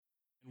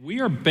We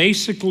are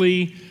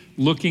basically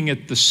looking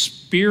at the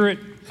spirit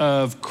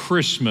of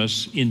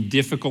Christmas in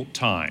difficult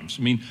times.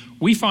 I mean,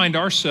 we find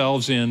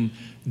ourselves in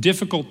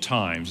difficult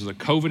times, the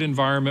COVID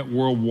environment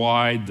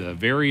worldwide, the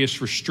various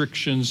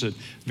restrictions at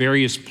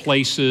various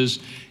places,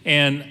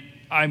 and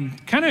I'm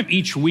kind of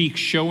each week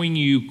showing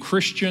you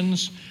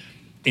Christians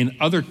in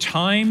other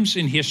times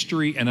in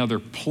history and other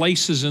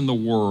places in the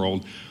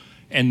world.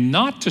 And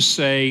not to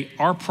say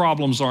our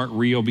problems aren't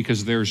real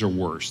because theirs are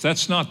worse.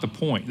 That's not the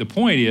point. The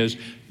point is,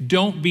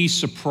 don't be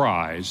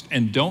surprised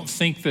and don't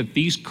think that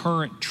these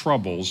current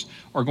troubles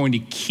are going to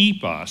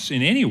keep us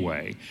in any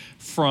way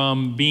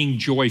from being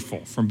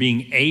joyful, from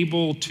being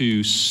able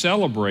to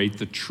celebrate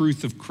the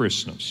truth of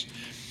Christmas.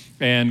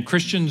 And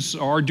Christians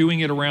are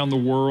doing it around the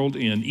world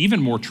in even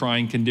more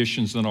trying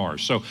conditions than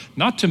ours. So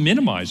not to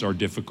minimize our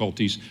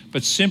difficulties,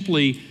 but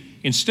simply,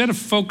 instead of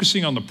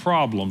focusing on the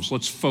problems,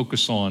 let's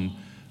focus on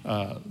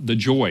the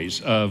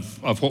joys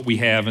of what we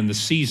have and the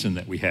season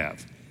that we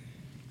have.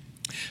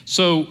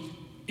 So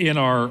in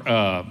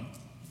our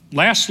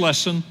last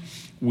lesson,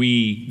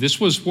 this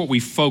was what we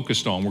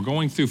focused on. We're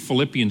going through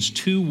Philippians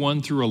 2,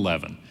 1 through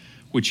 11,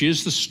 which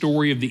is the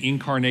story of the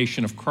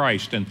incarnation of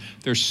Christ. And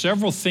there's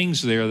several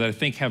things there that I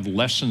think have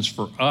lessons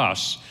for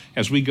us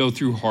as we go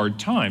through hard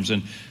times.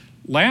 And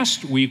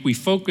last week, we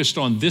focused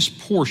on this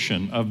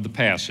portion of the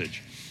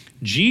passage.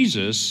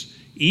 Jesus,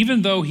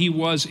 even though he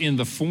was in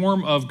the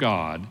form of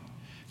God,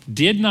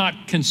 did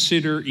not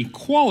consider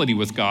equality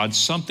with God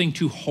something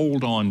to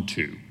hold on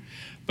to,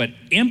 but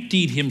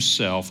emptied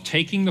himself,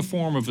 taking the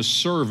form of a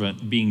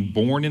servant, being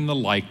born in the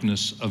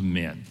likeness of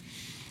men.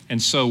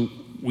 And so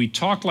we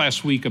talked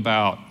last week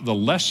about the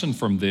lesson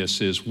from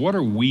this is, what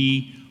are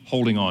we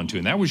holding on to?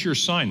 And that was your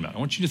assignment. I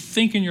want you to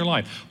think in your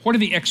life, what are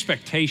the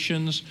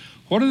expectations?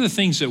 What are the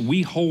things that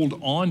we hold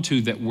on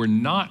to that we're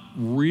not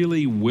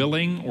really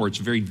willing, or it's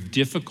very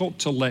difficult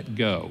to let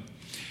go?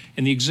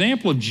 And the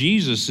example of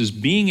Jesus is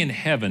being in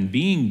heaven,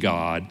 being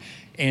God,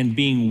 and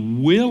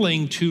being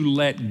willing to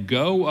let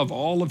go of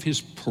all of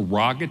his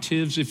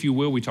prerogatives, if you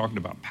will. We talked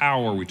about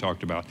power, we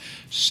talked about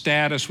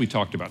status, we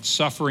talked about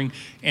suffering,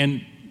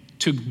 and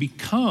to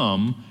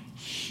become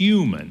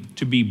human,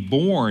 to be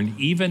born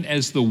even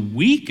as the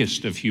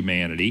weakest of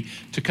humanity,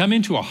 to come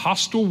into a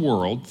hostile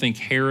world, think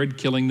Herod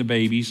killing the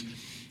babies,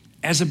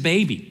 as a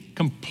baby,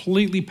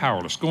 completely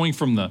powerless, going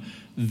from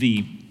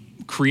the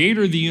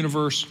creator of the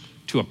universe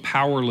to a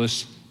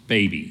powerless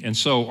baby. And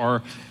so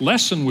our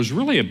lesson was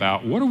really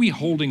about, what are we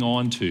holding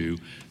on to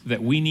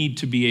that we need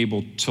to be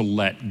able to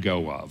let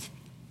go of?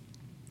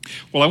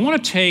 Well, I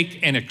want to take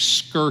an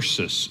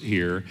excursus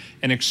here.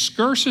 An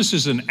excursus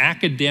is an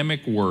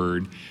academic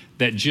word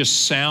that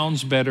just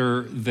sounds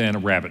better than a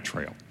rabbit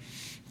trail.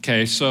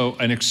 Okay, so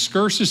an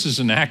excursus is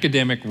an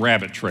academic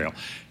rabbit trail,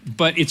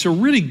 but it's a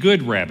really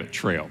good rabbit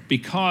trail,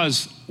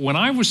 because when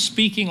I was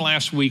speaking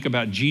last week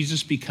about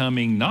Jesus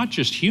becoming not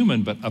just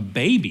human, but a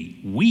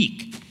baby,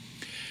 weak,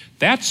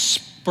 that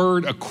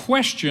spurred a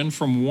question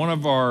from one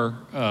of our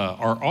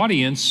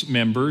audience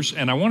members,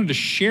 and I wanted to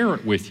share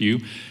it with you.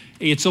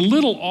 It's a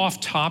little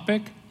off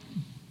topic,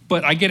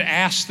 but I get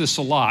asked this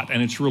a lot,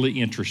 and it's really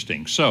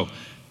interesting. So,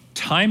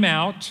 time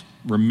out.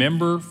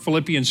 Remember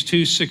Philippians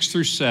 2, 6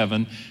 through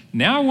 7.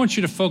 Now I want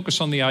you to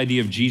focus on the idea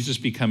of Jesus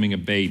becoming a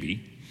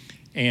baby.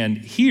 And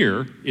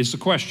here is the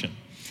question.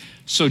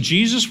 So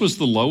Jesus was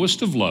the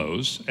lowest of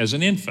lows as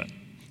an infant.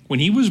 When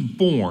he was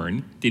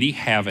born, did he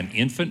have an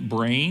infant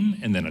brain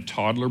and then a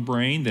toddler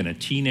brain, then a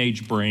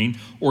teenage brain?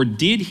 Or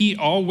did he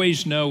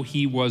always know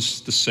he was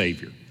the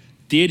Savior?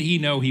 Did he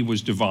know he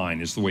was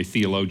divine, is the way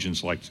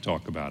theologians like to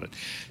talk about it?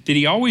 Did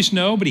he always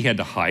know, but he had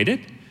to hide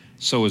it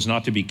so as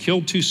not to be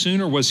killed too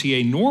soon? Or was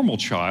he a normal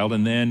child,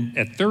 and then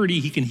at 30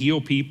 he can heal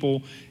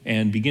people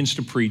and begins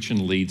to preach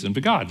and leads them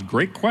to God?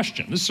 Great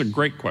question. This is a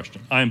great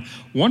question. I'm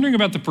wondering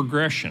about the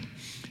progression.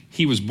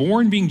 He was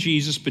born being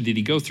Jesus, but did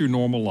he go through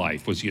normal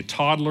life? Was he a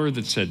toddler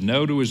that said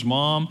no to his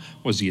mom?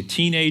 Was he a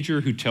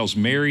teenager who tells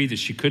Mary that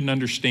she couldn't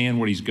understand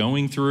what he's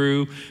going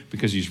through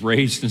because he's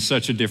raised in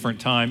such a different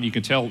time? You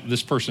can tell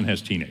this person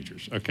has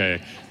teenagers,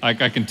 okay? I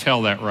can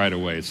tell that right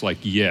away. It's like,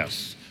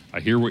 yes, I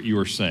hear what you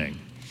are saying.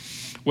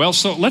 Well,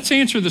 so let's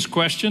answer this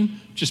question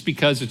just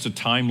because it's a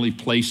timely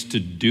place to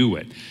do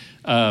it.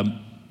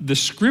 The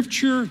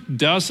scripture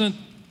doesn't,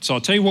 so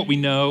I'll tell you what we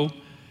know,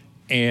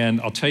 and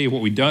I'll tell you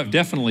what we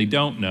definitely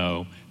don't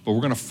know, but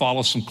we're going to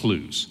follow some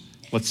clues.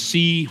 Let's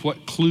see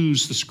what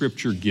clues the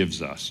scripture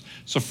gives us.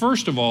 So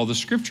first of all, the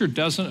scripture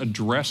doesn't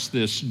address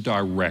this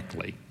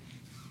directly.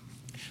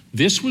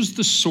 This was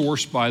the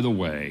source, by the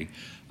way,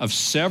 of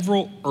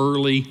several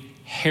early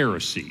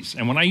heresies.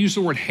 And when I use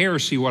the word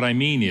heresy, what I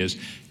mean is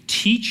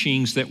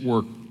teachings that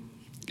were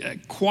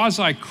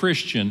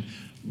quasi-Christian,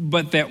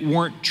 but that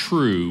weren't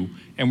true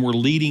and were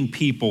leading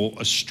people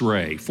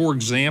astray. For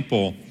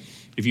example,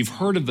 if you've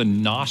heard of the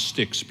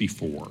Gnostics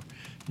before,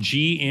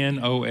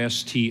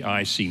 Gnostic,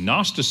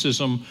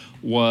 Gnosticism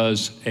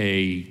was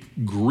a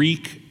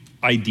Greek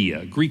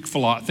idea,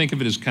 think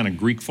of it as kind of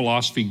Greek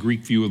philosophy,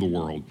 Greek view of the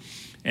world.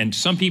 And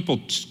some people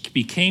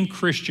became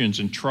Christians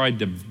and tried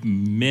to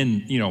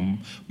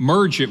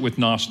merge it with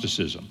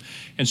Gnosticism.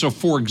 And so,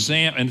 for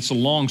example, and it's a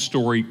long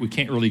story, we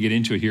can't really get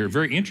into it here, a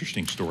very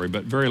interesting story,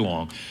 but very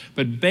long.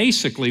 But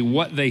basically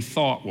what they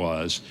thought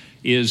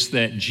is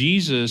that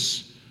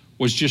Jesus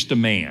was just a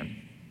man,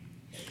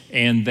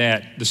 and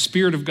that the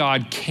Spirit of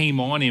God came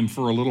on him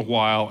for a little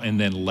while and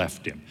then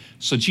left him.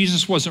 So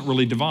Jesus wasn't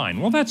really divine.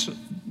 Well,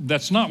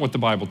 that's not what the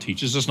Bible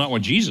teaches. That's not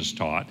what Jesus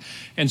taught.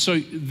 And so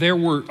there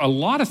were a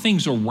lot of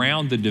things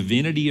around the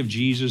divinity of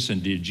Jesus,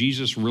 and did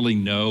Jesus really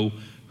know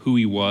who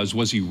he was?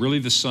 Was he really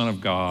the Son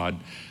of God?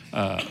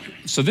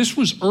 So this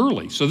was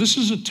early. So this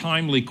is a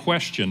timely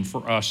question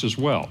for us as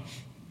well.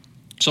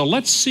 So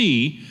let's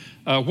see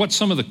what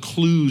some of the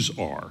clues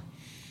are.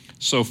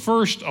 So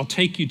first, I'll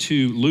take you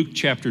to Luke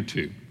chapter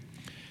 2.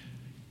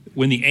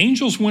 When the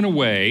angels went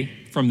away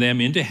from them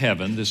into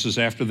heaven, this is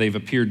after they've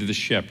appeared to the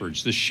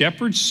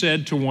shepherds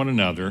said to one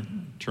another,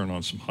 turn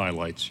on some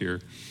highlights here,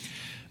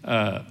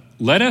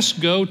 let us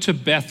go to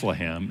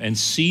Bethlehem and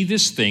see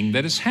this thing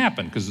that has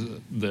happened, because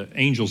the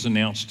angels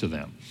announced to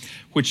them,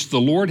 which the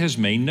Lord has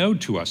made known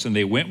to us. And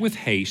they went with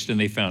haste, and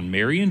they found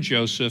Mary and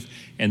Joseph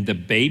and the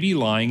baby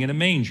lying in a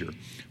manger.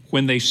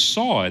 When they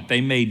saw it,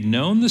 they made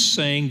known the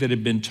saying that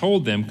had been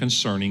told them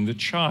concerning the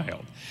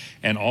child.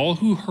 And all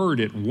who heard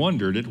it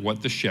wondered at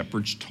what the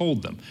shepherds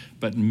told them.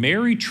 But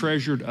Mary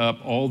treasured up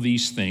all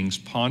these things,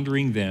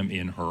 pondering them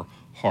in her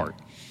heart.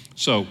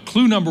 So,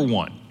 clue number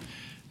one.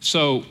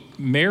 So,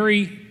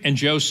 Mary and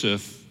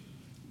Joseph,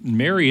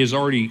 Mary has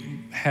already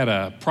had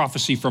a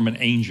prophecy from an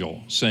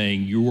angel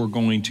saying, you are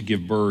going to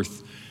give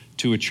birth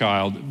to a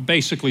child,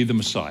 basically the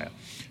Messiah.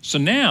 So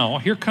now,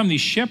 here come these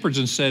shepherds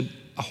and said,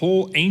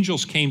 whole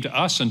angels came to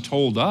us and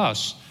told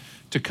us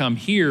to come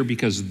here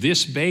because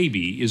this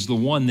baby is the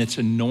one that's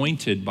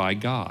anointed by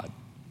God.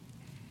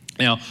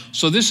 Now,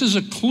 so this is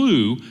a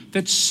clue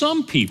that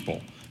some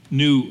people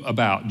knew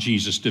about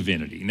Jesus'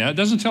 divinity. Now, it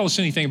doesn't tell us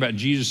anything about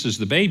Jesus as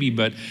the baby,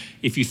 but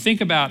if you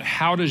think about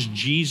how does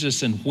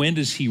Jesus and when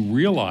does he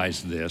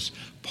realize this,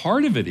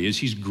 part of it is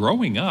he's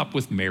growing up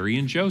with Mary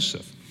and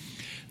Joseph.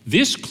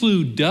 This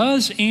clue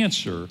does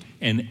answer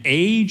an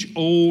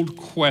age-old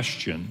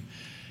question,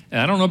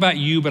 and I don't know about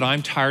you, but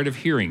I'm tired of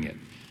hearing it.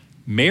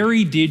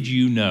 Mary, did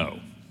you know?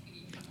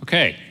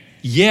 Okay,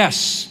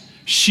 yes,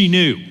 she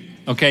knew.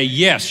 Okay,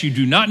 yes, you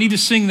do not need to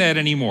sing that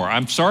anymore.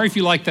 I'm sorry if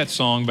you like that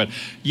song, but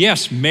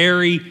yes,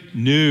 Mary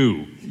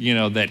knew,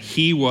 that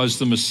he was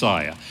the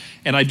Messiah.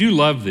 And I do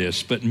love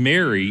this, but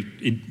Mary,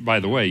 by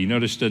the way, you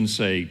notice it doesn't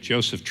say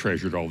Joseph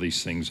treasured all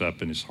these things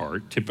up in his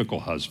heart, typical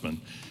husband.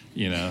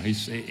 He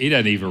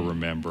doesn't even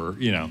remember,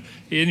 he didn't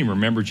even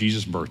remember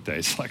Jesus' birthday.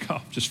 It's like,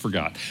 just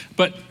forgot.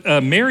 But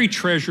Mary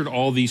treasured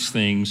all these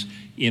things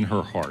in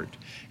her heart.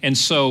 And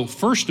so,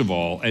 first of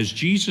all, as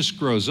Jesus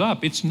grows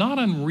up, it's not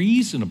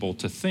unreasonable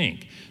to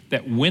think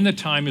that when the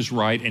time is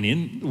right and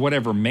in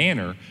whatever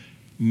manner,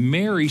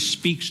 Mary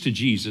speaks to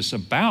Jesus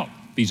about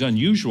these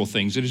unusual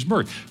things at his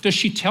birth. Does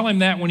she tell him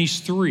that when he's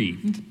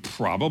 3?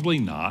 Probably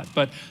not.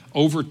 But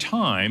over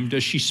time,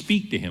 does she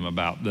speak to him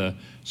about the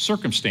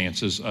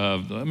circumstances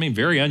of,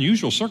 very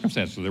unusual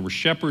circumstances? There were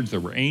shepherds,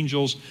 there were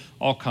angels,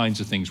 all kinds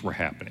of things were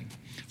happening.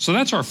 So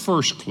that's our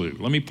first clue.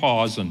 Let me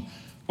pause, and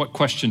what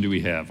question do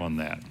we have on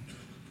that?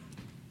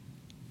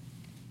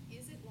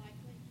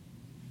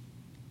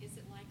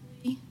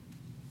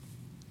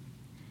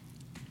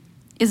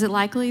 Is it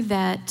likely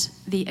that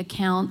the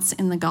accounts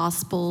in the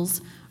Gospels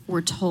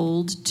were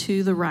told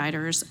to the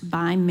writers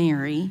by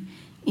Mary,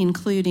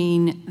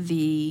 including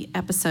the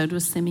episode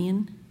with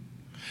Simeon?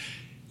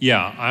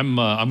 Yeah, I'm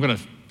going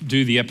to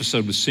do the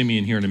episode with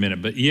Simeon here in a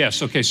minute, but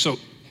yes, okay, so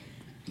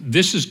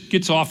this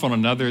gets off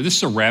on this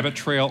is a rabbit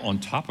trail on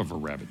top of a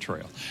rabbit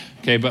trail,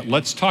 okay, but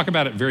let's talk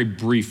about it very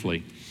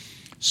briefly.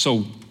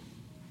 So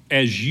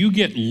as you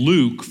get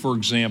Luke, for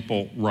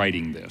example,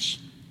 writing this,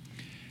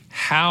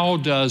 how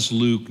does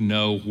Luke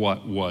know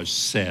what was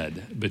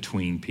said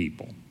between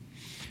people?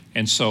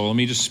 And so let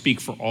me just speak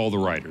for all the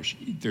writers.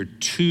 There are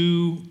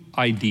 2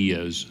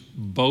 ideas,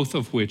 both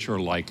of which are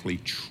likely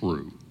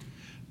true,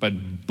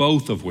 but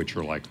both of which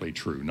are likely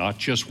true, not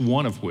just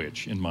one of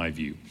which, in my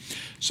view.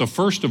 So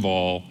first of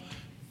all,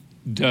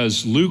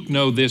 does Luke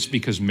know this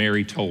because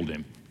Mary told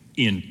him?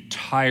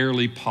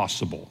 Entirely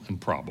possible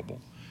and probable.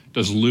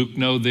 Does Luke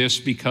know this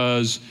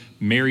because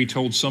Mary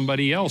told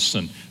somebody else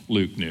and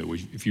Luke knew?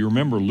 If you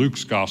remember,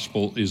 Luke's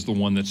gospel is the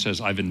one that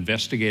says, I've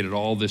investigated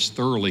all this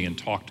thoroughly and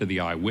talked to the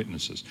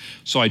eyewitnesses.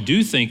 So I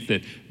do think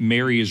that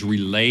Mary is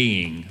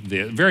relaying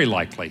very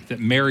likely that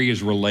Mary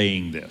is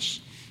relaying this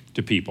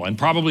to people and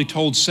probably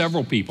told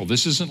several people.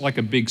 This isn't like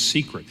a big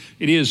secret.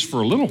 It is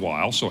for a little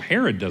while, so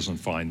Herod doesn't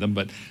find them,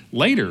 but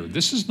later,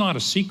 this is not a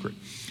secret.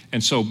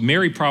 And so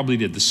Mary probably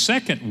did. The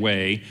second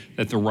way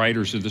that the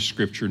writers of the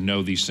scripture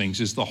know these things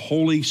is the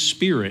Holy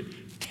Spirit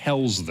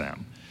tells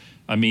them.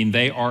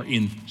 They are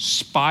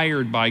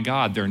inspired by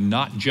God. They're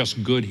not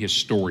just good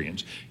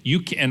historians.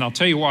 And I'll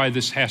tell you why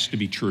this has to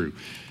be true.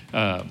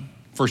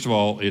 First of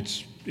all,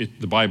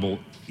 the Bible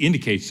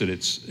indicates that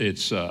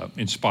it's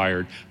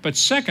inspired. But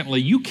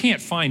secondly, you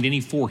can't find any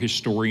 4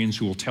 historians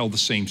who will tell the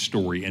same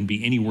story and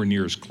be anywhere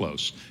near as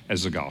close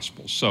as the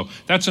Gospels. So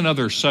that's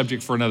another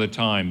subject for another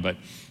time, but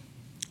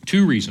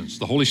 2 reasons.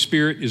 The Holy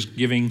Spirit is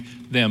giving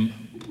them,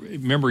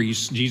 remember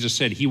Jesus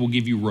said he will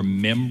give you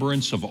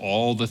remembrance of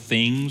all the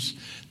things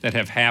that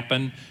have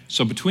happened.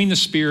 So between the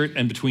Spirit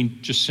and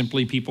between just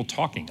simply people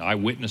talking,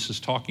 eyewitnesses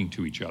talking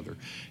to each other,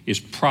 is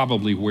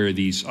probably where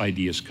these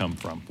ideas come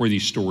from, where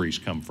these stories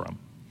come from.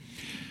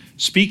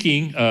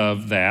 Speaking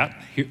of that,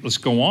 let's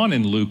go on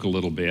in Luke a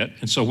little bit.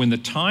 And so when the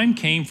time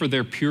came for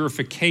their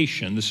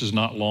purification, this is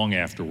not long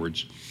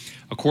afterwards,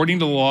 according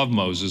to the law of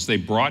Moses, they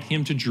brought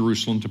him to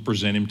Jerusalem to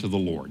present him to the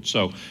Lord.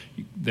 So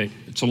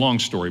it's a long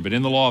story, but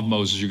in the law of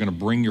Moses, you're going to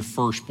bring your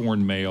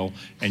firstborn male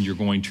and you're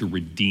going to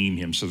redeem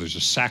him. So there's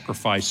a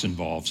sacrifice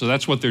involved. So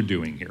that's what they're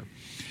doing here.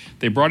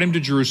 They brought him to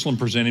Jerusalem,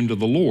 present him to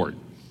the Lord,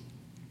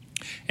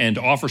 and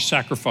offer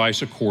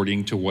sacrifice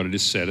according to what it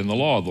is said in the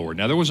law of the Lord.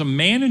 Now there was a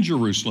man in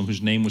Jerusalem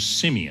whose name was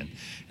Simeon,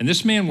 and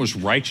this man was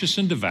righteous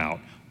and devout,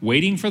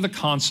 waiting for the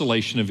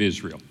consolation of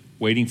Israel,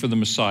 waiting for the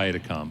Messiah to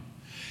come.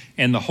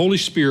 And the Holy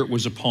Spirit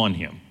was upon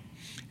him.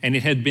 And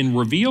it had been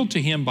revealed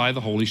to him by the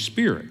Holy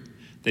Spirit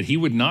that he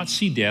would not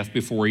see death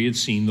before he had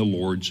seen the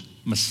Lord's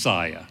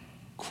Messiah,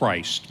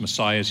 Christ.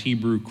 Messiah is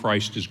Hebrew,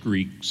 Christ is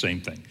Greek, same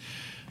thing.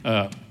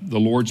 The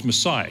Lord's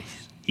Messiah.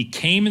 He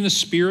came in the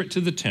Spirit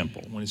to the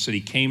temple. When it said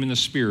he came in the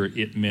Spirit,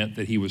 it meant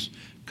that he was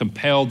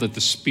compelled, that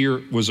the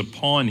Spirit was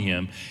upon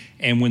him.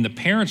 And when the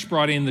parents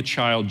brought in the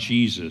child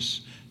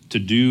Jesus to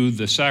do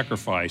the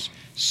sacrifice,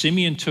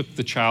 Simeon took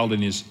the child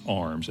in his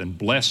arms and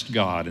blessed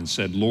God and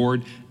said,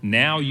 Lord,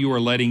 now you are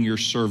letting your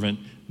servant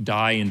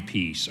die in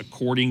peace,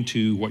 according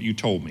to what you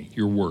told me,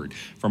 your word.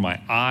 For my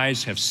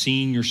eyes have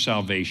seen your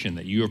salvation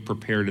that you have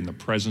prepared in the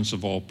presence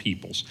of all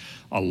peoples,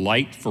 a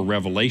light for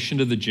revelation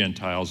to the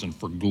Gentiles and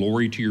for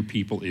glory to your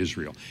people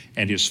Israel.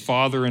 And his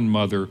father and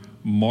mother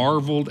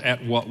marveled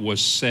at what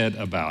was said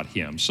about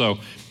him. So,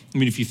 I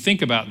mean, if you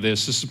think about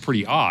this is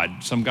pretty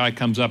odd. Some guy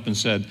comes up and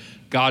said,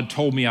 God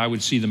told me I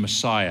would see the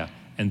Messiah,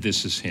 and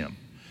this is him.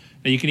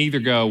 Now, you can either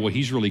go, well,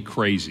 he's really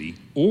crazy,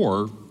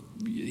 or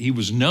he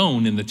was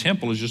known in the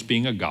temple as just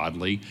being a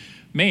godly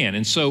man.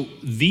 And so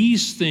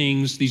these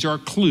things, these are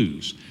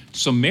clues.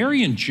 So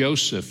Mary and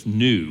Joseph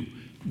knew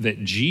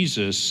that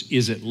Jesus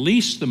is at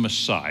least the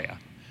Messiah.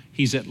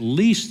 He's at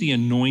least the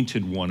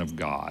anointed one of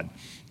God.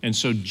 And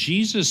so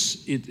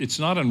Jesus, it's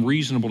not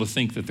unreasonable to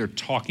think that they're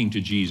talking to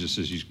Jesus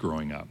as he's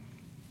growing up.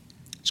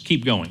 Let's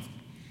keep going.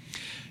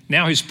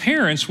 Now his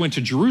parents went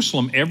to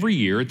Jerusalem every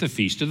year at the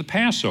feast of the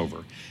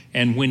Passover.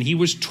 And when he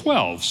was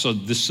 12, so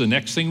this is the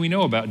next thing we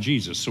know about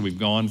Jesus. So we've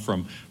gone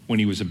from when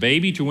he was a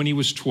baby to when he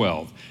was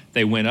 12.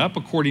 They went up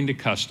according to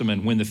custom,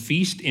 and when the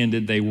feast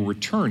ended, they were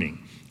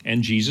returning.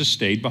 And Jesus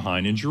stayed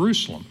behind in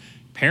Jerusalem.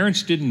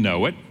 Parents didn't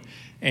know it.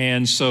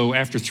 And so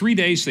after 3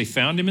 days, they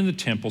found him in the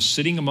temple,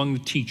 sitting among the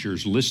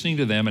teachers, listening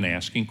to them and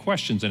asking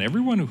questions. And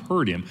everyone who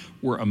heard him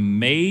were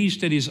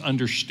amazed at his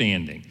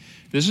understanding.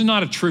 This is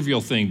not a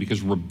trivial thing,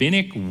 because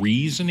rabbinic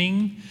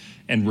reasoning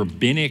and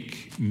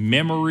rabbinic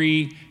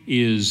memory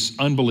is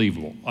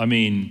unbelievable. I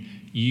mean,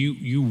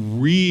 you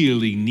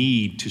really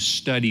need to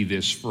study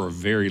this for a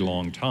very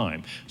long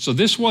time. So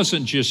this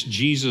wasn't just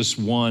Jesus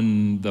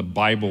won the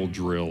Bible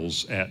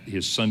drills at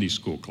his Sunday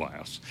school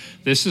class.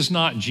 This is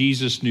not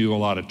Jesus knew a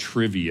lot of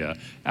trivia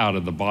out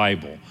of the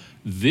Bible.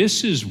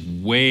 This is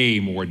way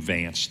more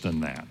advanced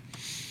than that.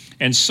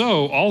 And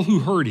so all who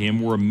heard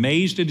him were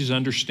amazed at his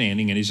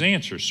understanding and his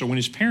answers. So when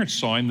his parents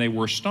saw him, they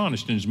were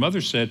astonished. And his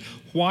mother said,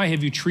 "Why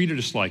have you treated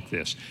us like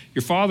this?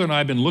 Your father and I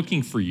have been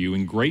looking for you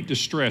in great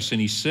distress." And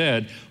he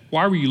said,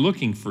 "Why were you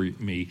looking for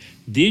me?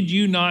 Did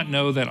you not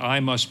know that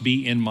I must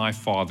be in my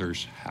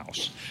Father's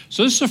house?"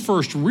 So this is the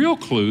first real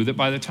clue that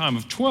by the time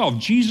of 12,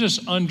 Jesus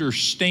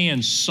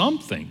understands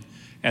something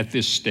at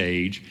this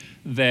stage,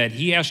 that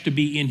he has to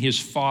be in his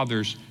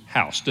Father's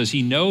house. Does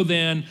he know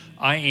then,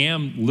 I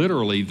am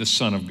literally the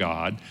Son of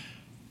God,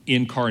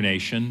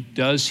 incarnation?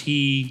 Does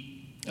he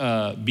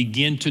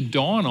begin to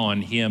dawn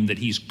on him that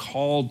he's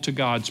called to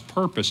God's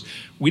purpose?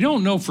 We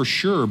don't know for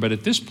sure, but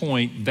at this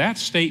point, that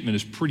statement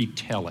is pretty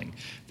telling.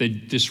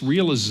 That this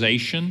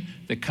realization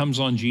that comes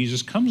on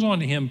Jesus comes on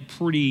to him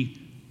pretty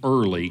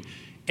early.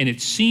 And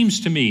it seems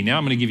to me, now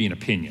I'm going to give you an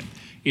opinion.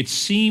 It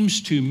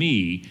seems to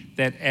me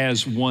that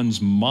as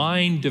one's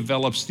mind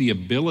develops the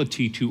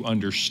ability to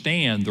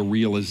understand, the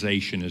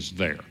realization is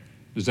there.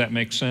 Does that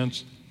make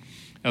sense?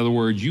 In other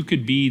words, you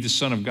could be the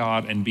Son of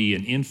God and be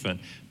an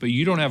infant, but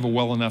you don't have a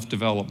well enough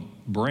developed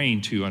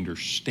brain to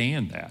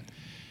understand that.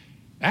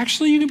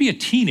 Actually, you can be a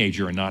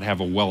teenager and not have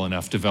a well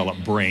enough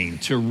developed brain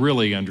to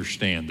really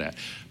understand that.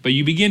 But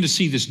you begin to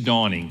see this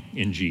dawning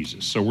in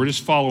Jesus. So we're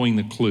just following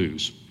the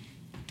clues.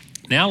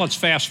 Now let's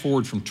fast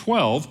forward from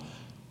 12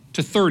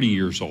 to 30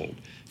 years old.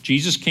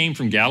 Jesus came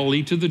from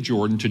Galilee to the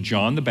Jordan to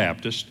John the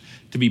Baptist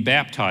to be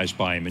baptized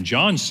by him. And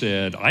John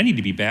said, I need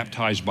to be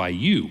baptized by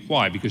you.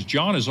 Why? Because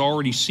John has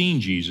already seen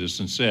Jesus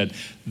and said,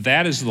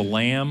 that is the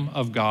Lamb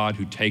of God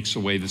who takes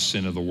away the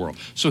sin of the world.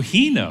 So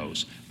he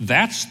knows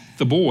that's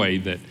the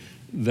boy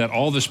that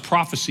all this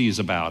prophecy is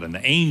about, and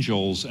the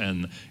angels,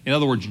 and in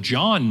other words,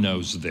 John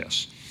knows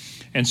this.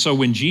 And so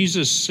when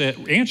Jesus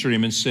answered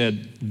him and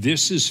said,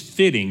 this is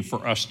fitting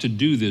for us to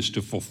do this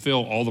to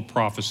fulfill all the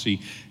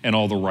prophecy and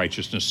all the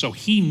righteousness. So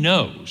he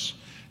knows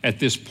at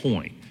this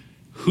point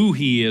who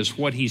he is,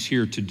 what he's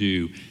here to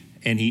do,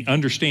 and he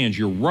understands,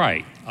 you're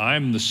right,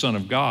 I'm the Son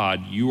of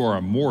God, you are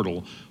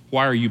immortal.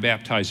 Why are you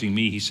baptizing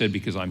me? He said,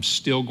 because I'm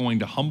still going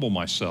to humble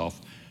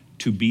myself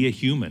to be a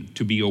human,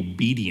 to be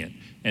obedient,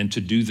 and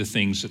to do the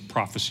things that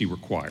prophecy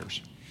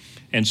requires.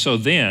 And so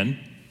then,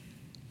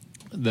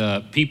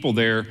 the people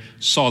there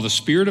saw the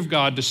Spirit of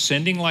God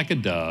descending like a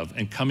dove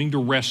and coming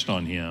to rest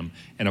on him,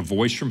 and a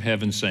voice from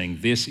heaven saying,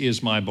 this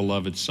is my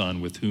beloved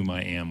Son with whom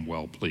I am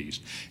well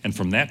pleased. And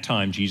from that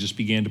time, Jesus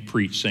began to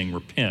preach, saying,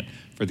 repent,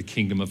 for the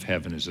kingdom of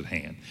heaven is at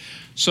hand.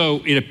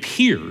 So it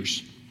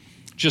appears,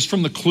 just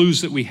from the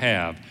clues that we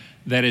have,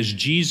 that as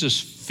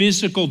Jesus'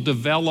 physical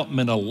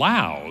development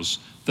allows,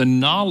 the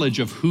knowledge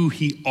of who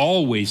he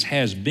always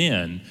has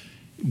been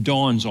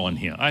dawns on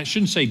him. I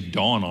shouldn't say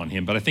dawn on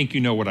him, but I think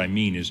you know what I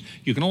mean is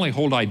you can only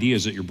hold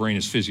ideas that your brain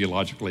is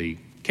physiologically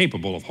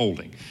capable of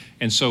holding.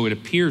 And so it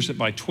appears that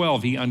by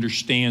 12, he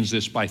understands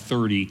this. By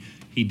 30,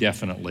 he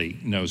definitely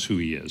knows who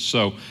he is.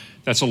 So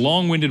that's a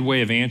long-winded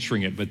way of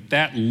answering it, but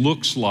that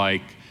looks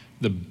like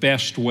the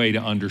best way to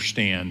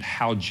understand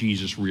how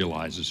Jesus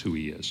realizes who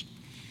he is.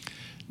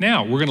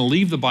 Now, we're going to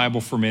leave the Bible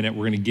for a minute.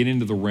 We're going to get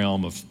into the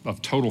realm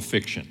of total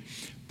fiction.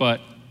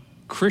 But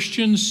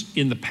Christians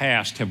in the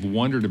past have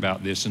wondered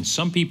about this, and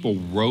some people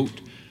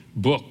wrote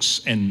books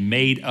and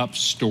made up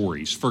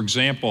stories. For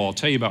example, I'll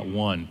tell you about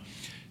one.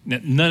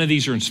 None of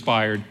these are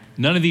inspired.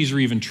 None of these are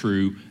even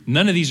true.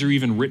 None of these are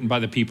even written by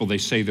the people they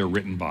say they're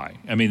written by.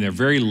 I mean, they're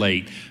very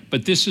late,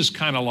 but this is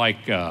kind of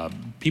like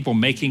people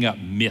making up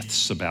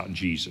myths about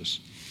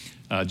Jesus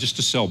just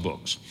to sell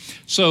books.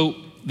 So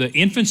the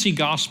infancy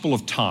gospel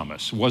of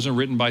Thomas wasn't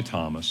written by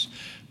Thomas.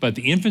 But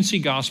the infancy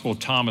gospel of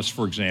Thomas,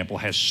 for example,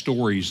 has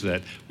stories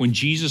that when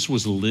Jesus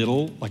was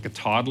little, like a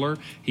toddler,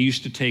 he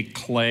used to take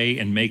clay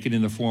and make it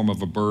in the form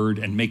of a bird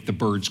and make the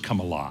birds come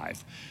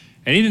alive.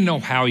 And he didn't know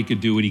how he could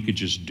do it, he could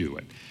just do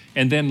it.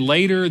 And then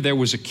later there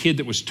was a kid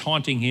that was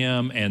taunting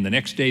him, and the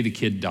next day the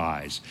kid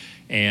dies.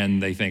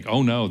 And they think,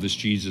 oh no, this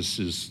Jesus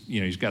is,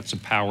 he's got some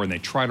power, and they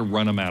try to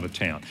run him out of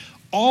town.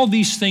 All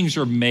these things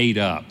are made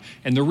up.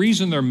 And the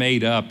reason they're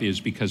made up is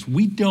because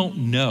we don't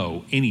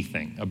know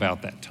anything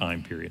about that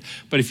time period.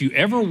 But if you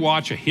ever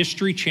watch a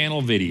History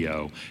Channel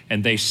video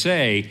and they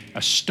say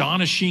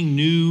astonishing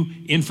new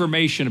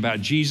information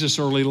about Jesus'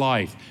 early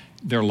life,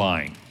 they're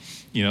lying.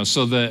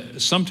 So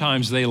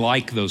sometimes they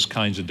like those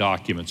kinds of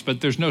documents, but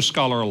there's no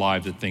scholar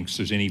alive that thinks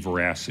there's any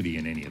veracity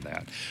in any of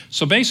that.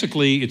 So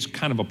basically, it's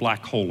kind of a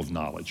black hole of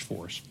knowledge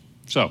for us.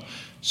 So,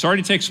 sorry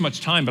to take so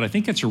much time, but I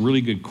think that's a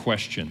really good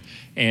question.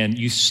 And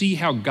you see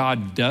how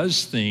God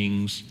does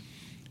things.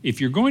 If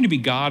you're going to be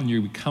God and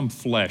you become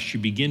flesh, you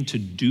begin to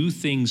do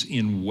things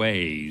in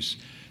ways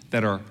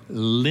that are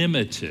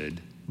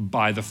limited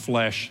by the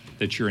flesh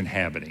that you're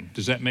inhabiting.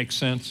 Does that make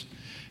sense?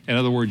 In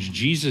other words,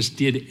 Jesus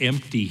did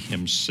empty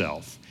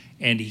himself,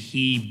 and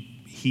he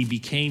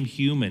became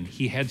human.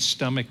 He had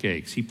stomach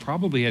aches. He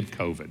probably had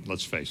COVID,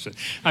 let's face it.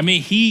 I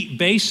mean, he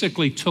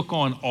basically took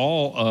on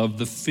all of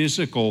the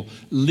physical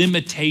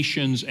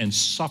limitations and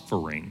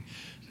suffering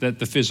that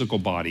the physical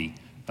body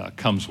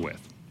comes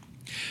with.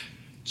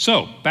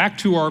 So, back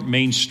to our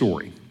main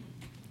story.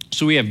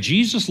 So we have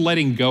Jesus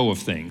letting go of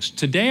things.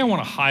 Today I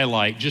want to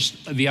highlight,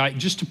 just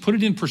to put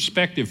it in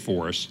perspective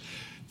for us,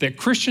 that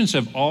Christians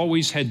have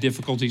always had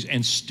difficulties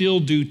and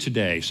still do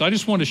today. So I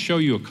just want to show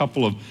you a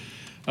couple of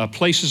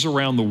places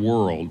around the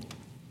world.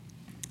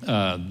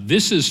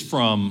 This is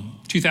from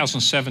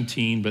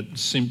 2017, but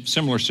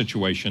similar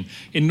situation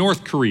in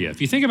North Korea. If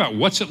you think about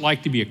what's it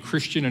like to be a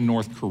Christian in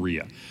North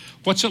Korea,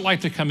 what's it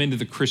like to come into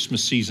the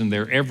Christmas season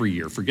there every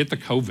year? Forget the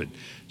COVID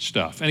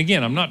stuff. And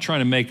again, I'm not trying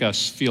to make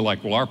us feel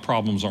like, well, our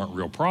problems aren't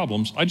real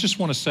problems. I just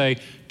want to say,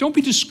 don't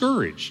be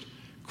discouraged.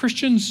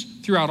 Christians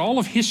throughout all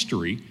of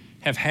history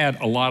have had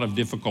a lot of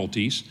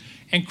difficulties,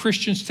 and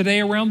Christians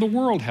today around the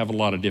world have a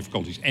lot of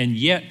difficulties, and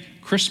yet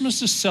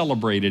Christmas is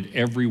celebrated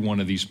every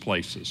one of these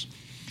places.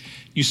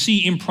 You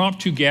see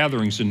impromptu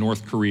gatherings in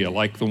North Korea,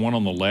 like the one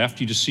on the left.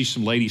 You just see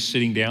some ladies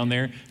sitting down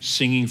there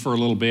singing for a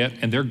little bit,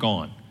 and they're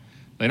gone.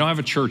 They don't have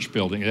a church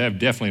building. They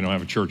definitely don't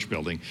have a church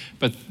building,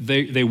 but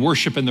they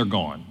worship and they're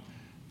gone.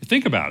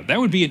 Think about it. That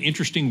would be an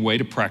interesting way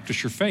to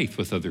practice your faith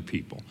with other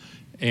people.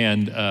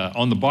 And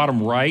on the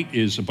bottom right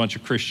is a bunch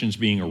of Christians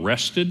being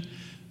arrested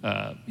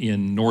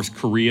in North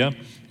Korea.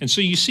 And so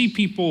you see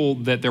people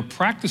that they're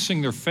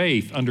practicing their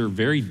faith under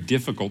very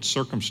difficult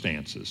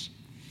circumstances.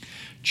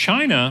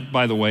 China,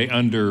 by the way,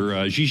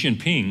 under Xi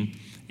Jinping,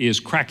 is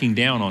cracking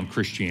down on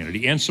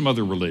Christianity and some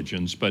other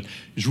religions, but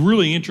it's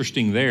really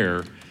interesting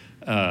there.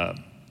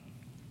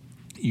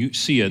 you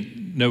see a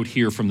note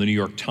here from the New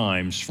York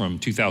Times from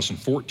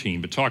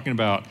 2014, but talking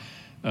about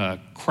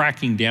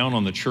cracking down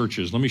on the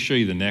churches. Let me show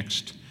you the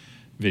next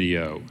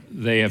video.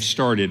 They have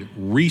started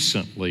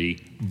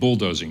recently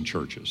bulldozing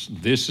churches.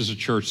 This is a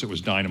church that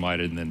was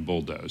dynamited and then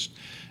bulldozed.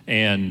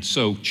 And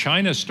so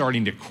China's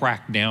starting to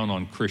crack down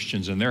on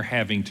Christians, and they're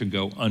having to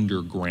go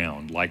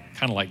underground, kind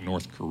of like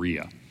North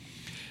Korea.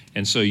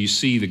 And so you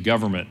see the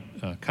government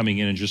coming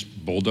in and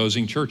just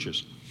bulldozing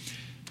churches.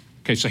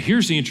 Okay, so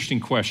here's the interesting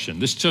question.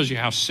 This tells you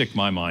how sick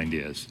my mind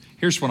is.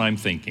 Here's what I'm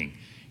thinking.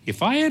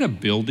 If I had a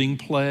building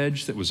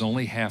pledge that was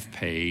only half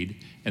paid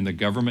and the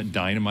government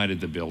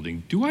dynamited the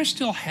building, do I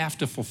still have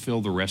to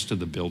fulfill the rest of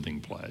the building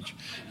pledge?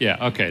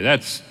 Yeah, okay,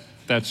 that's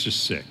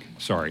just sick.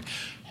 Sorry.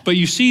 But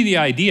you see the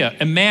idea.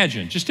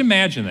 Just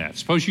imagine that.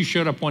 Suppose you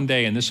showed up one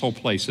day and this whole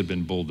place had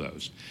been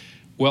bulldozed.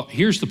 Well,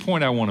 here's the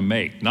point I want to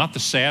make. Not the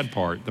sad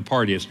part. The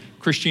part is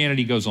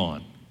Christianity goes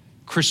on.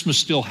 Christmas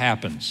still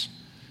happens.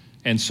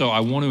 And so I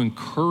want to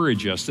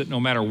encourage us that no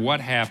matter what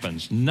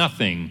happens,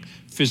 nothing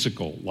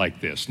physical like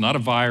this, not a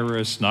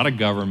virus, not a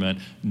government,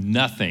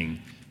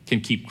 nothing can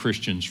keep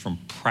Christians from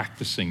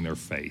practicing their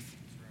faith.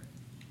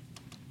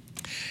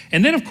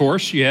 And then, of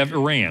course, you have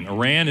Iran.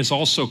 Iran is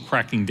also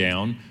cracking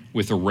down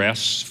with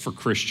arrests for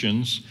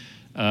Christians.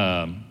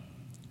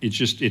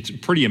 It's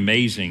pretty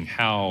amazing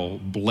how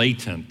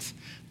blatant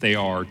they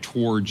are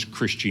towards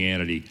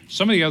Christianity.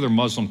 Some of the other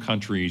Muslim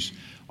countries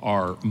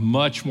are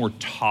much more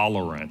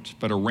tolerant,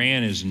 but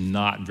Iran is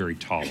not very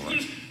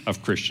tolerant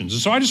of Christians.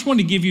 And so I just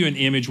wanted to give you an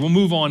image. We'll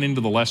move on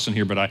into the lesson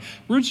here, but I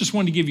really just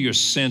wanted to give you a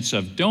sense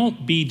of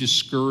don't be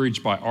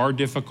discouraged by our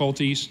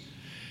difficulties.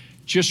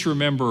 Just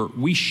remember,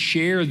 we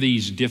share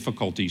these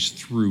difficulties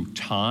through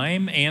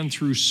time and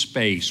through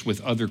space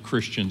with other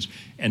Christians,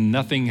 and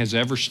nothing has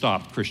ever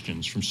stopped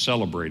Christians from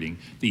celebrating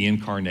the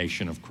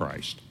incarnation of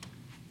Christ.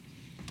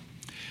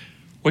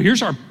 Well,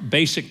 here's our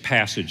basic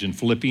passage in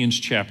Philippians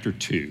chapter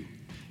 2.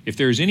 If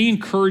there is any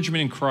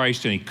encouragement in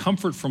Christ, any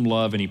comfort from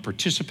love, any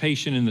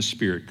participation in the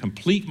Spirit,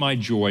 complete my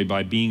joy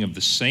by being of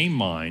the same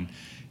mind,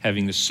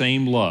 having the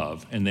same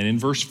love. And then in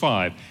verse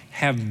 5,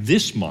 have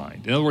this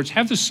mind. In other words,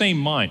 have the same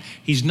mind.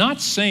 He's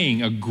not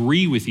saying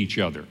agree with each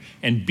other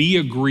and be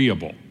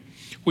agreeable,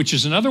 which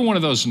is another one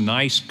of those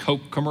nice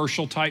Coke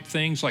commercial type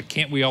things, like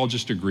can't we all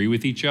just agree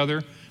with each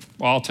other?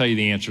 Well, I'll tell you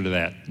the answer to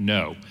that,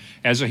 no.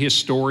 As a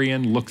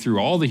historian, look through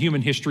all the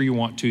human history you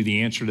want to,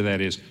 the answer to that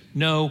is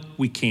no,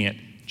 we can't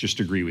just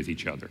agree with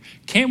each other.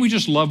 Can't we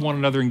just love one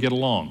another and get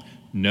along?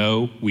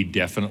 No, we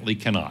definitely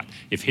cannot.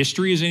 If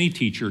history is any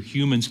teacher,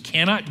 humans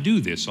cannot do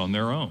this on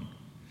their own.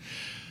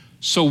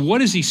 So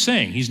what is he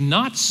saying? He's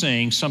not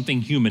saying something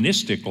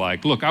humanistic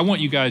like, look, I want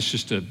you guys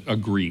just to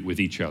agree with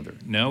each other.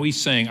 No, he's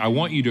saying, I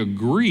want you to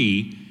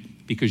agree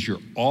because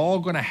you're all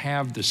going to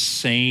have the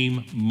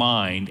same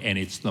mind, and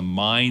it's the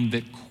mind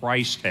that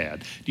Christ had.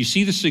 Do you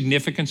see the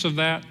significance of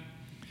that?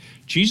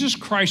 Jesus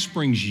Christ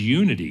brings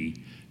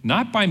unity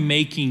not by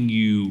making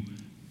you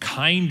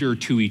kinder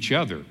to each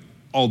other,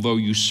 although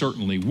you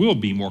certainly will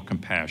be more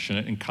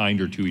compassionate and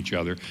kinder to each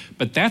other,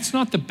 but that's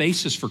not the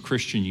basis for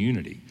Christian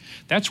unity.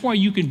 That's why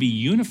you can be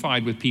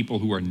unified with people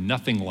who are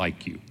nothing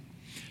like you,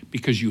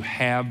 because you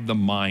have the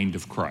mind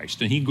of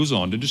Christ. And he goes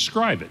on to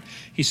describe it.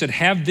 He said,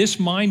 have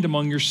this mind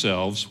among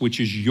yourselves, which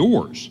is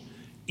yours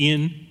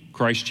in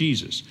Christ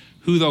Jesus,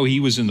 who though he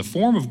was in the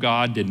form of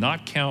God, did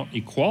not count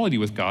equality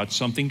with God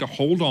something to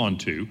hold on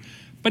to,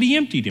 but he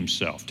emptied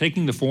himself,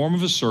 taking the form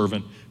of a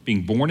servant,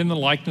 being born in the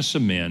likeness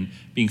of men,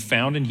 being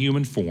found in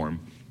human form.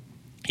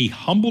 He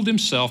humbled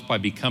himself by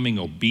becoming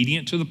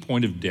obedient to the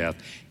point of death,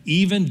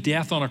 even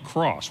death on a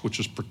cross, which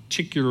was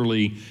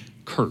particularly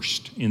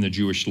cursed in the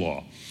Jewish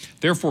law.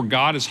 Therefore,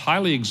 God has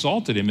highly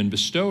exalted him and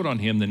bestowed on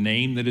him the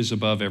name that is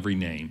above every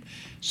name,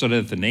 so that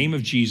at the name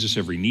of Jesus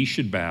every knee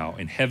should bow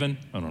in heaven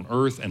and on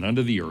earth and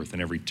under the earth,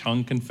 and every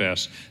tongue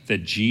confess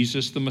that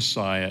Jesus the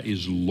Messiah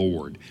is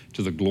Lord,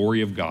 to the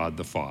glory of God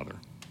the Father.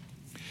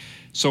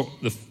 So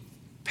the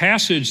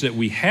passage that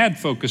we had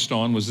focused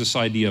on was this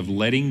idea of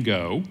letting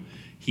go.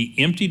 He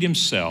emptied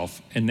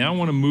himself, and now I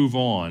want to move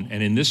on,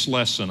 and in this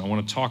lesson I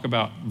want to talk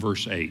about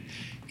verse 8.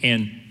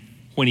 And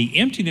when he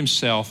emptied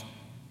himself,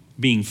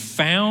 being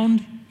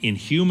found in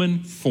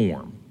human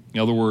form. In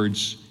other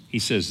words, he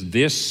says,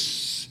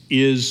 this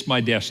is my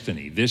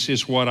destiny. This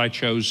is what I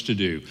chose to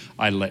do.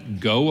 I let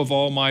go of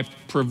all my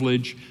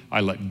privilege.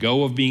 I let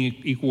go of being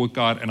equal with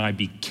God, and I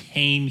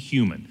became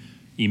human.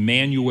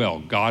 Emmanuel,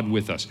 God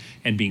with us.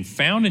 And being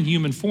found in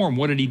human form,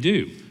 what did he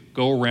do?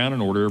 Go around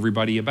and order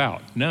everybody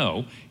about?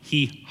 No,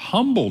 he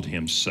humbled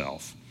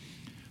himself.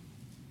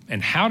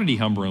 And how did he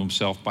humble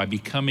himself? By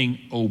becoming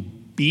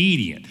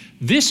obedient.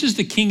 This is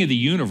the King of the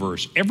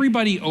universe.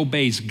 Everybody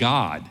obeys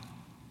God.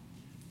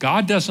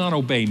 God does not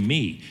obey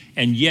me.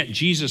 And yet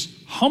Jesus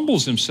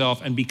humbles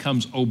himself and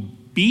becomes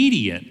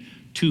obedient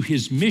to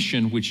his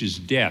mission, which is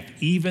death,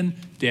 even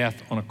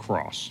death on a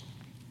cross.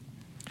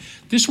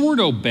 This word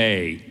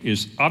obey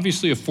is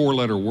obviously a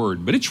four-letter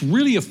word, but it's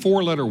really a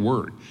four-letter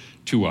word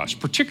to us,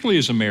 particularly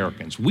as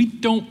Americans. We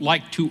don't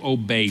like to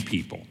obey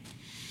people.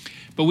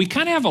 But we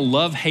kind of have a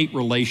love-hate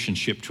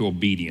relationship to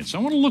obedience. I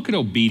want to look at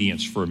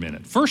obedience for a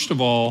minute. First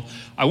of all,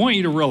 I want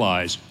you to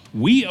realize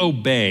we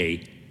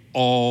obey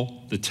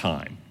all the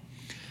time.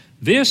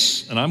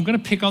 This, and I'm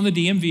going to pick on the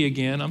DMV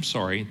again, I'm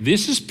sorry.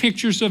 This is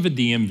pictures of a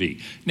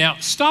DMV. Now,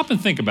 stop and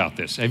think about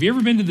this. Have you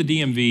ever been to the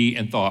DMV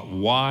and thought,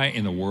 why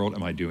in the world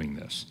am I doing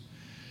this?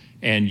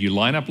 And you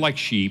line up like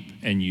sheep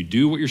and you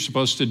do what you're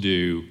supposed to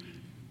do.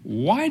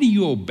 Why do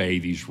you obey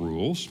these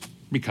rules?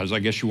 Because I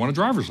guess you want a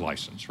driver's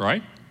license,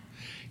 right?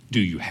 Do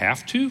you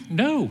have to?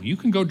 No, you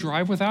can go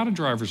drive without a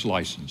driver's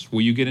license.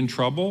 Will you get in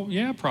trouble?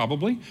 Yeah,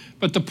 probably.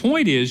 But the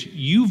point is,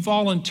 you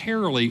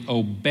voluntarily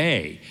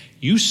obey.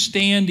 You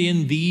stand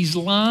in these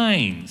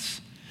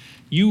lines.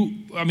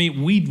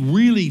 We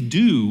really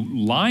do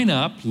line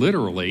up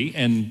literally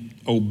and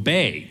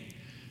obey,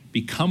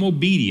 become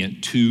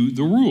obedient to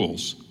the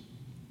rules.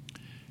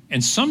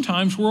 And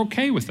sometimes we're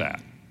okay with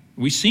that.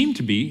 We seem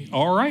to be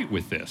all right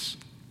with this.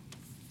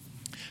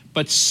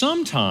 But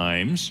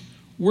sometimes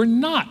we're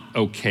not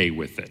okay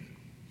with it.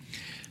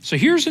 So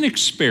here's an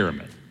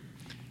experiment.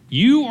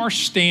 You are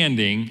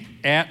standing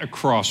at a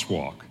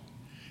crosswalk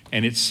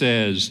and it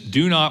says,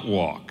 do not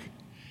walk.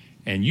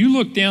 And you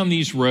look down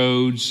these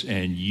roads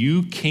and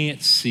you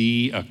can't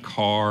see a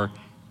car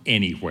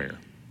anywhere.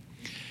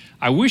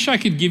 I wish I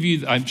could give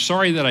you, I'm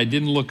sorry that I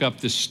didn't look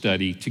up this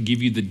study to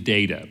give you the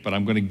data, but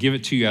I'm going to give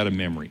it to you out of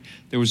memory.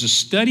 There was a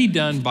study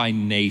done by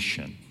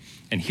nation.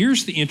 And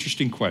here's the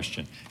interesting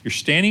question. You're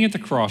standing at the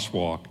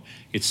crosswalk.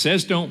 It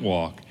says don't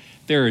walk.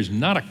 There is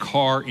not a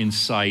car in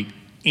sight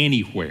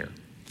anywhere.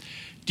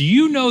 Do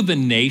you know the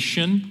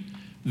nation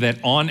that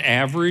on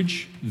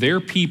average, their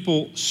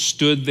people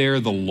stood there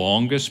the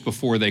longest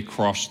before they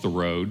crossed the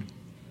road?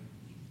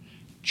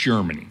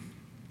 Germany.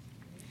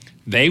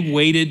 They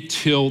waited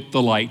till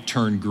the light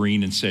turned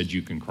green and said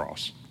you can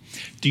cross.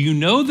 Do you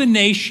know the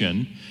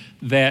nation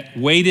that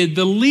waited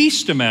the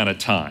least amount of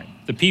time?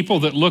 The people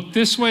that looked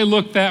this way,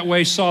 looked that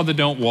way, saw the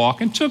don't walk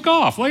and took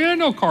off. Like, there are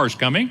no cars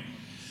coming.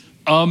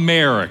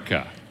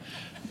 America.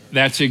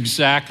 That's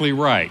exactly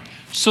right.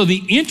 So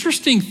the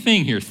interesting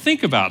thing here,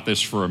 think about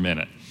this for a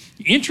minute.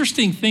 The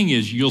interesting thing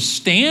is you'll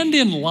stand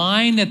in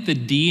line at the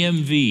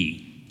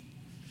DMV.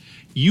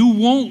 You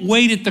won't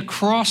wait at the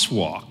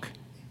crosswalk.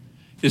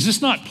 Is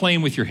this not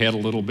playing with your head a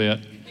little bit?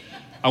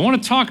 I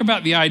want to talk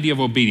about the idea of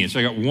obedience.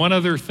 I got one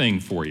other thing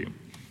for you.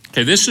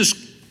 Okay, this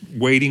is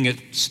waiting at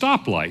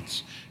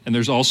stoplights, and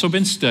there's also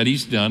been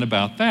studies done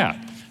about that.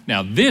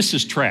 Now, this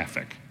is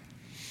traffic.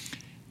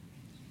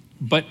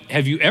 But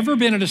have you ever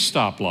been at a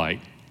stoplight,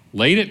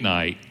 late at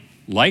night,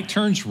 light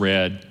turns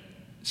red,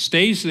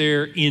 stays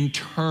there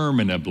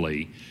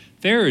interminably,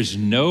 there is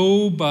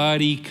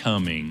nobody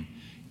coming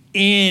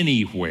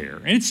anywhere.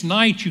 And it's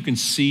night, you can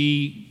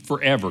see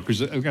forever because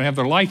they're going to have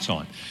their lights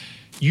on.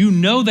 You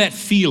know that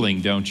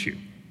feeling, don't you?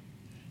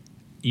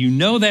 You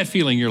know that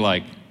feeling. You're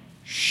like,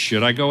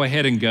 should I go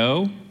ahead and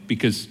go?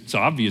 Because it's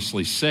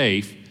obviously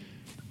safe,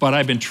 but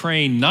I've been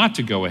trained not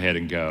to go ahead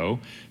and go.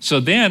 So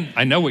then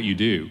I know what you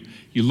do.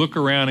 You look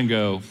around and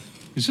go,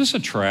 is this a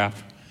trap?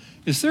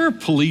 Is there a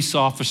police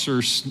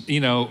officer,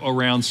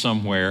 around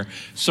somewhere?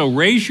 So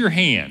raise your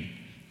hand.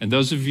 And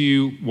those of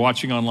you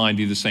watching online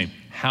do the same.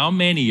 How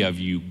many of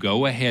you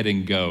go ahead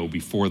and go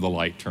before the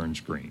light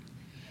turns green?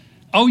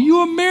 Oh,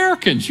 you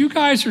Americans, you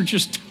guys are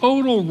just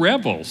total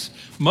rebels.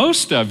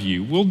 Most of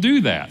you will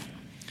do that.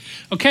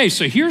 Okay,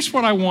 so here's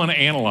what I want to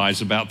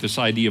analyze about this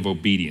idea of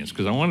obedience,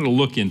 because I wanted to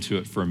look into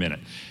it for a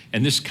minute.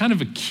 And this is kind of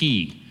a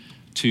key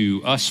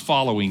to us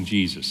following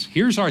Jesus.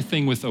 Here's our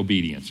thing with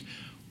obedience.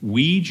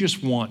 We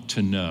just want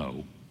to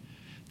know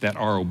that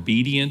our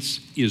obedience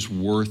is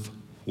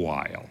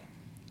worthwhile.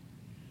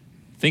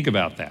 Think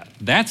about that.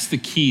 That's the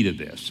key to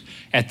this.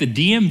 At the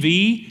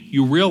DMV,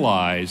 you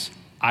realize,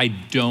 I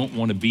don't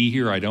want to be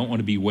here. I don't want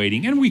to be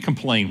waiting. And we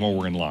complain while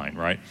we're in line,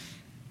 right?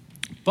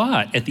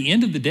 But at the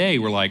end of the day,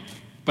 we're like,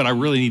 but I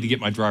really need to get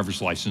my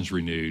driver's license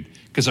renewed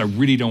because I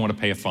really don't want to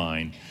pay a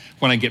fine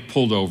when I get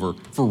pulled over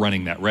for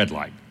running that red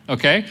light,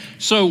 okay?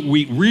 So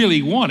we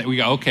really want it. We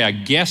go, okay, I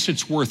guess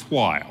it's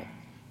worthwhile,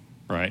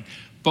 right?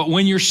 But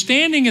when you're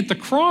standing at the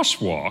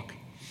crosswalk,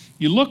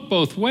 you look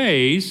both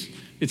ways,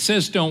 it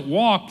says don't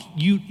walk,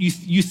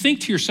 you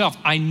think to yourself,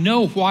 I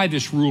know why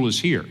this rule is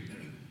here.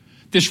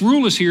 This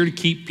rule is here to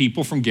keep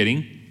people from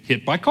getting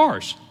hit by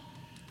cars.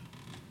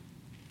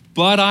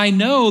 But I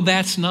know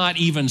that's not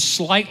even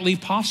slightly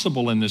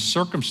possible in this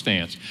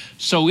circumstance.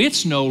 So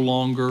it's no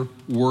longer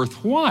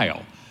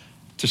worthwhile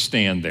to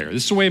stand there.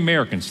 This is the way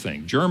Americans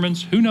think.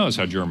 Germans, who knows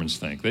how Germans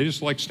think? They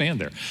just like to stand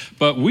there.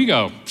 But we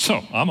go,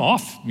 so I'm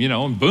off,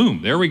 and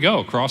boom, there we go,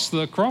 across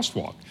the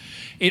crosswalk.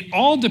 It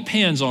all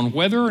depends on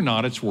whether or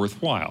not it's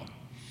worthwhile.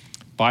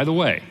 By the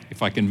way,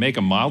 if I can make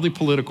a mildly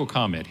political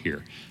comment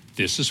here,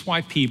 this is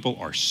why people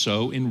are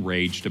so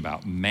enraged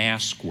about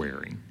mask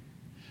wearing.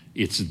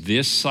 It's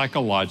this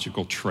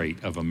psychological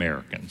trait of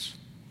Americans.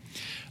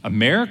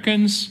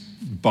 Americans,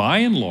 by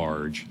and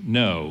large,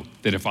 know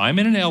that if I'm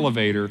in an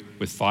elevator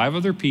with 5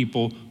 other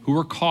people who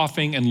are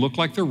coughing and look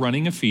like they're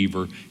running a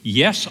fever,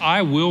 yes,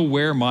 I will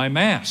wear my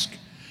mask.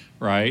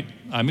 right?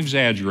 I'm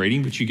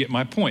exaggerating, but you get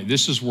my point.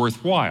 This is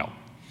worthwhile.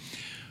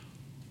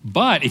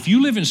 But if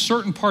you live in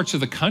certain parts of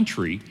the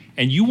country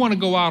and you want to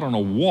go out on a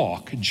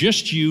walk,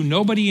 just you,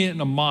 nobody in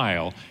a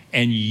mile,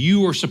 and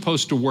you are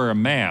supposed to wear a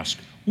mask,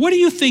 what do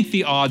you think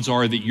the odds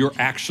are that you're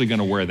actually going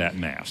to wear that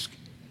mask?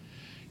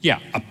 Yeah,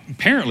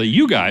 apparently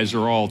you guys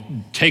are all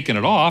taking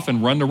it off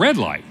and run the red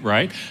light,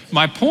 right?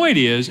 My point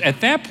is,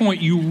 at that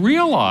point, you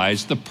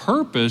realize the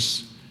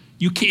purpose,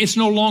 it's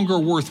no longer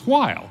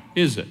worthwhile,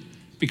 is it?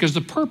 Because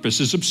the purpose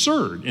is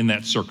absurd in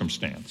that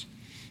circumstance.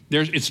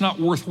 It's not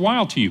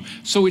worthwhile to you.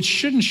 So it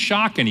shouldn't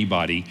shock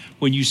anybody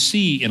when you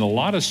see in a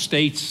lot of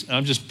states,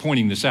 I'm just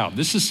pointing this out,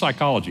 this is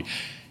psychology.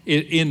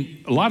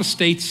 In a lot of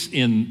states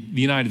in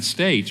the United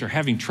States are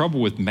having trouble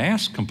with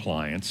mask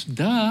compliance.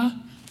 Duh.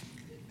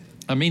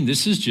 I mean,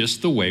 this is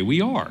just the way we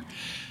are.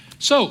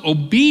 So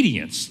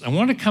obedience, I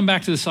want to come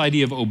back to this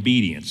idea of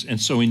obedience. And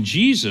so in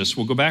Jesus,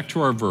 we'll go back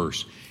to our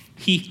verse,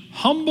 he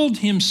humbled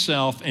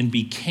himself and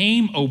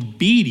became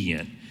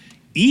obedient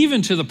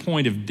even to the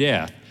point of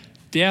death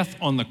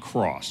on the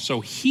cross.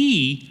 So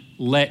he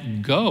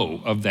let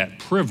go of that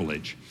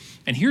privilege.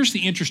 And here's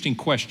the interesting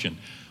question.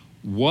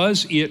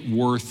 Was it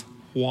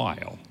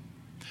worthwhile?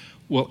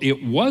 Well,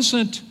 it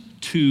wasn't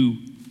to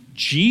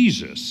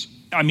Jesus,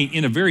 I mean,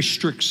 in a very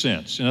strict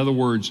sense. In other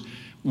words,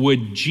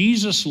 would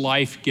Jesus'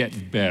 life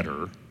get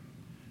better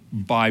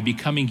by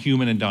becoming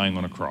human and dying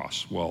on a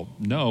cross? Well,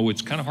 no,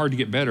 it's kind of hard to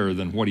get better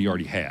than what he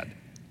already had.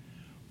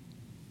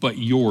 But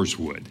yours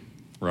would,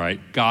 right?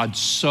 God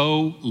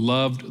so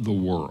loved the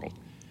world.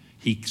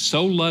 He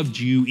so loved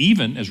you,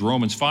 even, as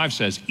Romans 5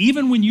 says,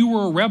 even when you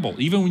were a rebel,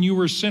 even when you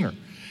were a sinner,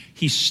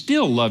 he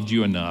still loved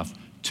you enough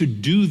to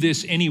do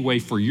this anyway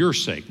for your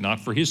sake, not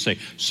for his sake.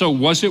 So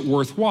was it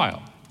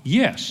worthwhile?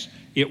 Yes,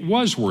 it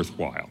was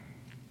worthwhile.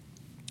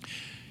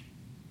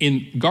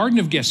 In Garden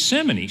of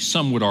Gethsemane,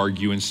 some would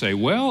argue and say,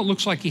 well, it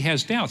looks like he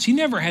has doubts. He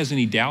never has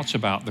any doubts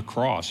about the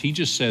cross. He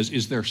just says,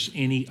 is there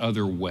any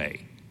other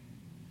way?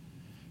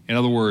 In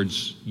other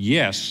words,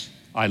 yes,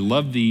 I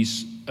love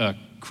these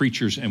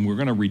creatures and we're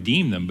going to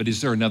redeem them, but is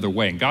there another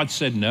way? And God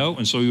said no,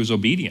 and so he was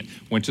obedient.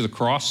 Went to the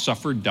cross,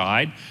 suffered,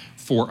 died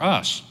for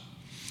us.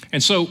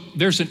 And so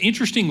there's an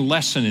interesting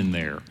lesson in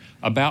there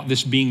about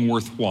this being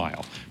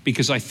worthwhile,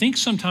 because I think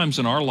sometimes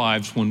in our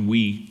lives when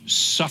we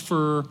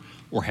suffer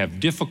or have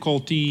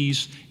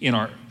difficulties in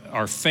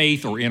our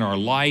faith or in our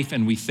life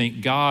and we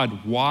think,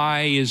 God,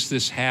 why is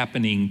this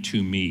happening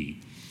to me?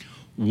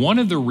 One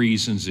of the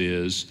reasons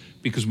is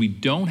because we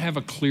don't have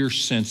a clear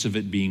sense of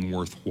it being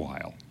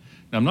worthwhile.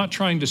 Now, I'm not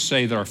trying to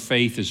say that our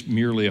faith is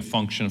merely a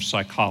function of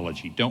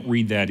psychology. Don't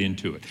read that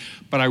into it.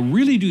 But I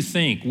really do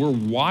think we're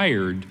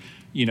wired,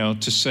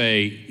 to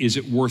say, is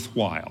it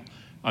worthwhile?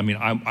 I mean,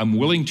 I'm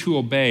willing to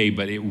obey,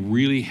 but it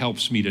really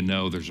helps me to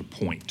know there's a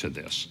point to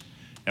this.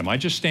 Am I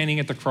just standing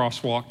at the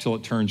crosswalk till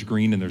it turns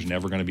green and there's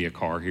never going to be a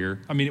car here?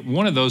 I mean,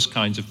 one of those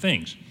kinds of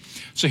things.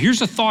 So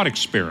here's a thought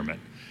experiment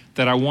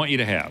that I want you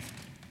to have.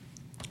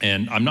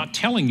 And I'm not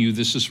telling you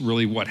this is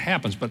really what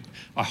happens, but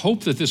I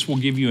hope that this will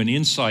give you an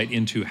insight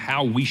into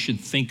how we should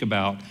think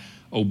about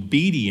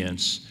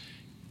obedience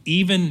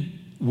even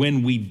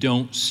when we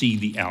don't see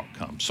the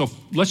outcome. So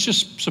let's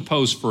just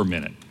suppose for a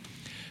minute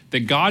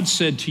that God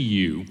said to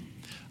you,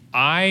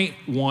 I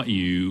want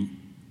you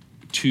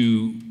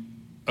to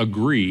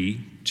agree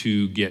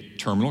to get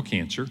terminal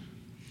cancer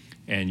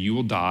and you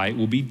will die. It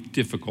will be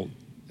difficult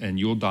and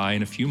you will die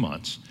in a few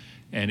months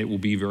and it will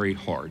be very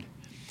hard.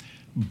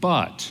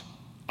 But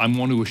I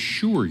want to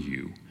assure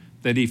you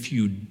that if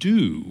you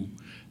do,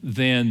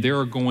 then there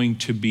are going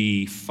to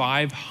be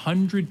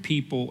 500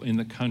 people in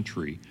the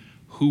country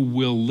who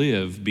will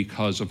live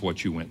because of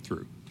what you went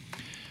through.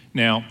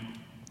 Now,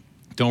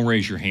 don't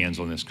raise your hands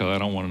on this because I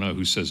don't want to know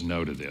who says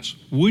no to this.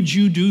 Would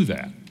you do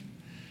that?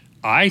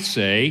 I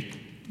say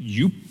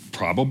you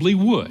probably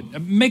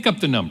would. Make up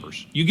the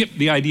numbers. You get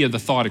the idea of the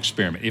thought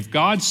experiment. If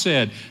God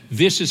said,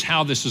 this is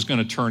how this is going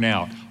to turn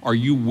out, are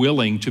you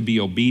willing to be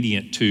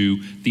obedient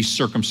to these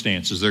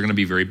circumstances? They're going to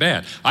be very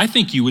bad. I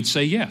think you would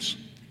say yes.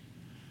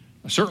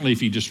 Certainly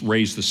if you just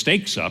raise the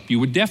stakes up, you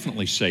would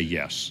definitely say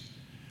yes.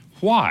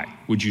 Why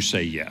would you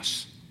say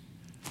yes?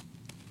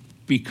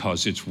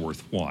 Because it's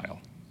worthwhile.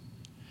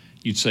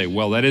 You'd say,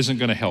 well, that isn't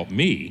going to help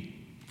me,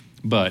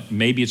 but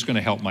maybe it's going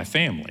to help my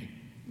family.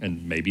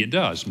 And maybe it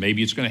does.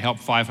 Maybe it's going to help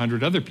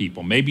 500 other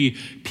people. Maybe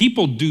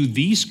people do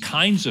these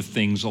kinds of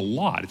things a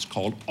lot. It's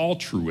called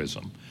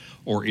altruism,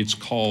 or it's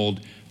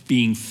called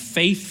being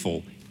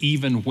faithful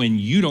even when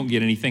you don't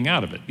get anything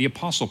out of it. The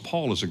Apostle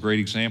Paul is a great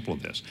example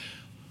of this.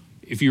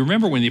 If you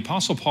remember when the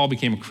Apostle Paul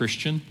became a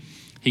Christian,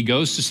 he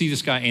goes to see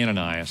this guy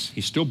Ananias.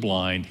 He's still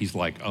blind. He's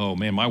like, oh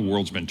man, my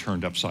world's been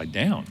turned upside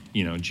down.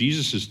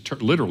 Jesus has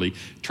literally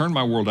turned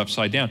my world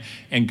upside down.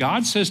 And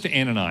God says to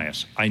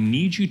Ananias, I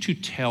need you to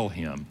tell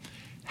him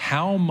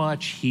how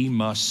much he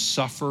must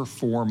suffer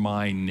for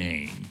my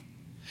name.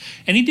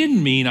 And he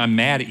didn't mean I'm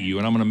mad at you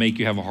and I'm going to make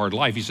you have a hard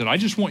life. He said, I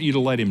just want you to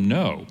let him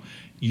know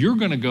you're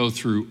going to go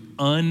through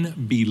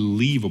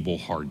unbelievable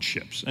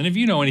hardships. And if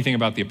you know anything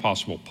about the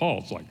Apostle Paul,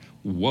 it's like,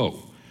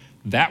 whoa,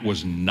 that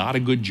was not a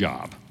good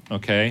job,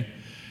 okay?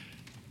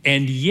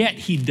 And yet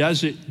he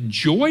does it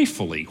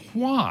joyfully.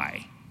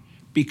 Why?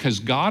 Because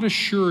God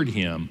assured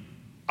him,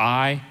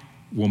 I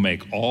will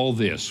make all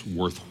this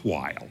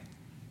worthwhile.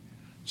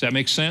 Does that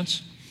make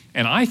sense?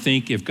 And I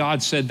think if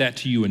God said that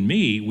to you and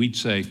me, we'd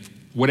say,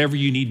 whatever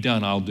you need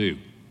done, I'll do.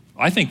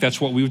 I think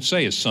that's what we would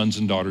say as sons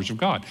and daughters of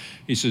God.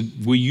 He said,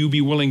 will you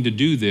be willing to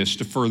do this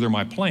to further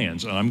my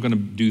plans? And I'm going to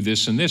do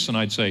this and this. And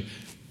I'd say,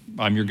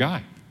 I'm your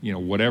guy. You know,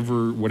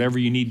 whatever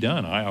you need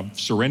done. I've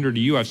surrendered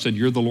to you. I've said,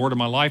 you're the Lord of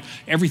my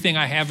life. Everything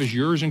I have is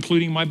yours,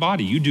 including my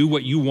body. You do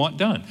what you want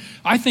done.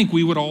 I think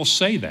we would all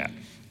say that.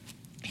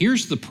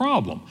 Here's the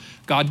problem.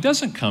 God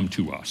doesn't come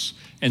to us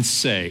and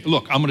say,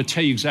 look, I'm going to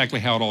tell you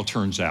exactly how it all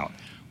turns out.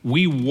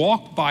 We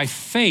walk by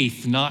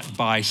faith, not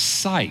by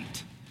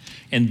sight.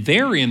 And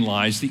therein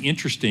lies the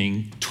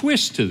interesting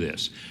twist to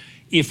this.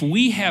 If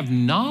we have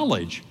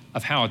knowledge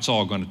of how it's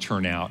all going to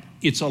turn out,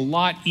 it's a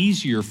lot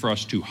easier for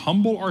us to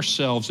humble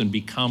ourselves and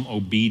become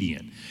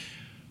obedient.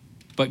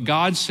 But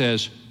God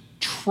says,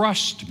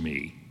 trust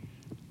me,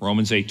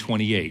 Romans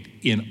 8:28,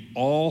 in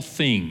all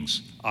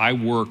things I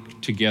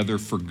work together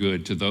for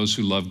good to those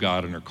who love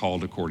God and are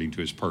called according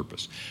to his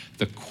purpose.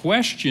 The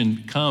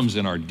question comes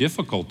in our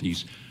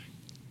difficulties,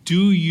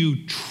 do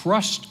you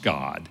trust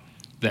God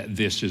that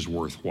this is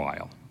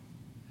worthwhile?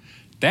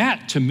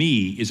 That, to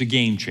me, is a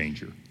game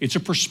changer. It's a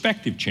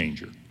perspective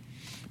changer.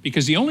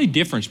 Because the only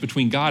difference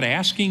between God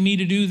asking me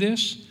to do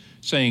this,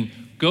 saying,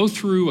 go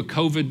through a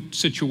COVID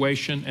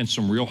situation and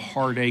some real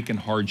heartache and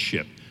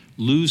hardship,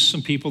 lose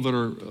some people that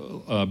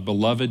are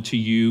beloved to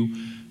you,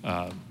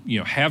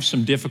 have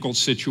some difficult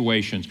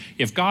situations.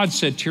 If God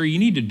said, Terry, you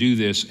need to do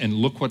this and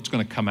look what's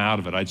going to come out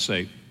of it, I'd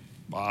say,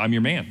 I'm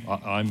your man.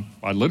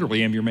 I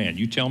literally am your man.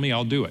 You tell me,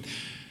 I'll do it.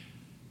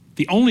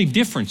 The only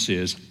difference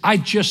is I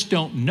just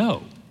don't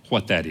know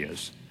what that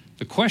is.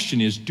 The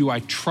question is, do I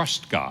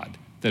trust God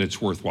that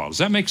it's worthwhile? Does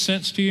that make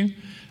sense to you?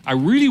 I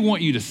really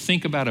want you to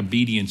think about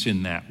obedience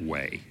in that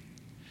way,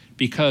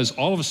 because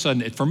all of a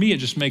sudden, for me, it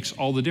just makes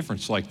all the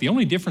difference. Like the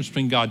only difference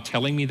between God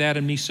telling me that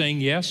and me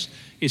saying yes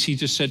is he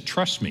just said,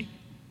 trust me.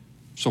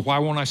 So why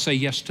won't I say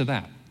yes to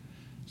that?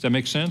 Does that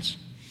make sense?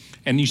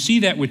 And you see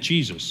that with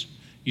Jesus.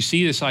 You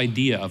see this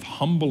idea of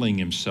humbling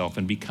himself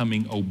and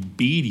becoming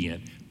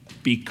obedient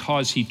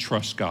because he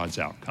trusts God's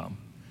outcome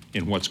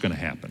in what's going to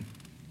happen.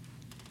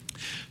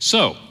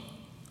 So,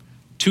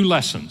 2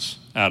 lessons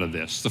out of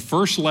this. The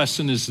first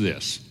lesson is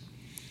this,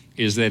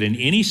 is that in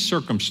any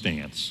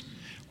circumstance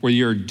where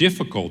there are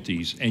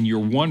difficulties and you're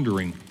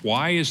wondering,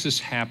 why is this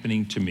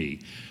happening to me?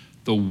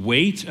 The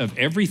weight of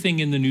everything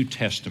in the New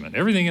Testament,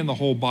 everything in the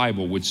whole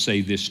Bible would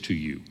say this to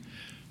you.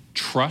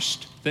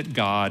 Trust that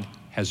God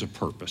has a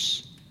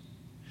purpose.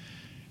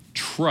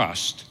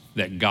 Trust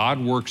that God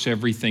works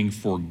everything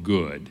for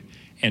good.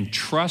 And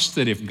trust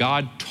that if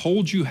God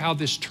told you how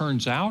this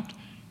turns out,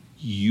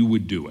 you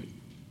would do it.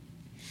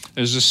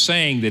 There's a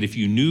saying that if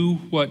you knew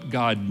what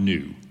God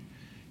knew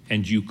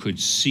and you could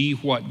see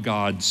what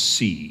God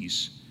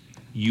sees,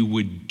 you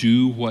would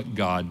do what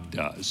God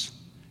does.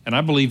 And I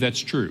believe that's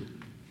true.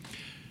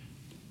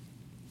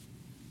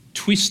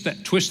 Twist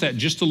that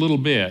just a little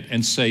bit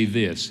and say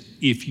this: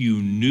 if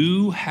you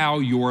knew how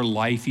your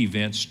life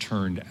events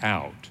turned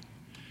out,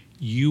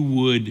 you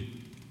would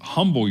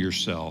humble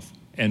yourself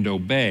and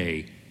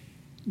obey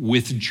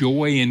with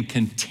joy and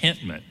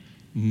contentment,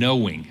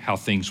 knowing how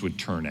things would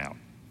turn out.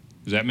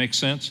 Does that make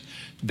sense?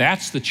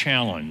 That's the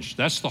challenge.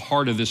 That's the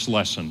heart of this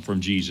lesson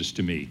from Jesus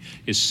to me,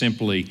 is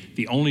simply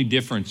the only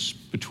difference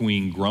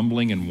between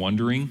grumbling and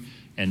wondering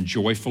and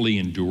joyfully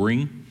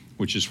enduring,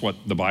 which is what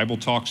the Bible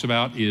talks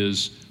about,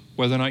 is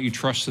whether or not you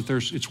trust that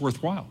it's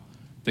worthwhile,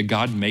 that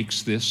God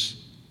makes this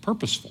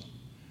purposeful.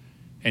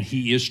 And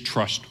he is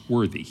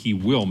trustworthy. He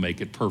will make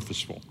it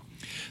purposeful.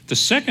 The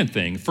second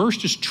thing,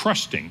 first is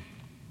trusting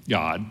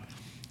God.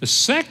 The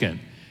second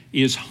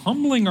is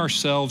humbling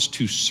ourselves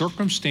to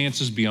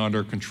circumstances beyond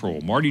our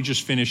control. Marty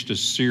just finished a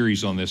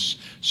series on this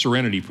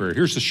serenity prayer.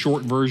 Here's the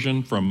short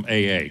version from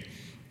AA.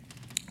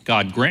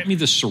 God, grant me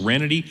the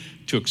serenity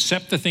to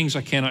accept the things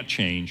I cannot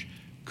change,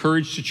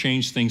 courage to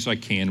change things I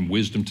can, and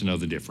wisdom to know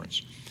the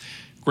difference.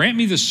 Grant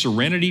me the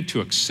serenity to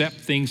accept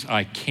things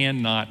I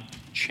cannot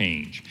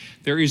change.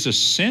 There is a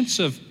sense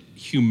of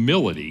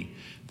humility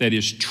that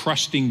is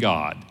trusting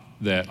God,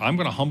 that I'm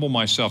going to humble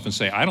myself and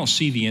say, I don't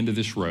see the end of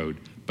this road,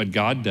 but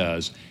God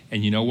does.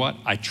 And you know what?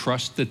 I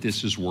trust that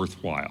this is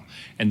worthwhile.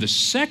 And the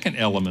second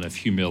element of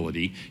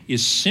humility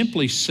is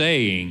simply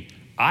saying,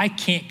 I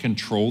can't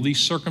control these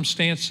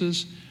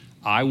circumstances.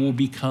 I will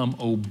become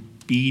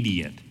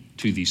obedient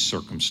to these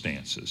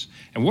circumstances.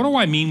 And what do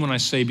I mean when I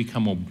say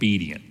become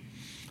obedient?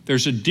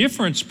 There's a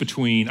difference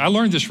between, I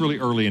learned this really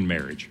early in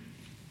marriage,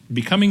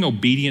 becoming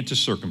obedient to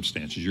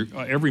circumstances.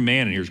 Every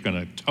man in here is going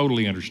to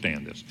totally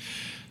understand this.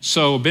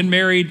 So I've been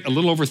married a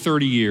little over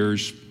 30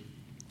 years.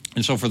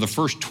 And so for the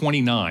first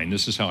 29,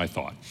 this is how I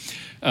thought.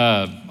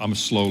 I'm a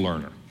slow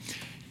learner.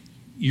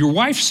 Your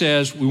wife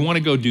says, we want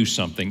to go do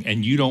something,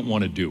 and you don't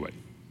want to do it.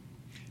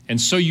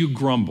 And so you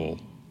grumble,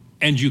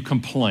 and you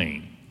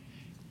complain,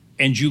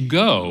 and you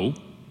go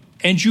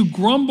and you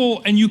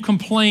grumble and you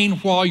complain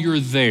while you're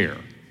there.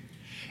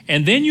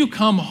 And then you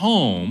come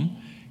home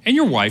and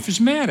your wife is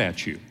mad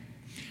at you.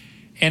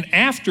 And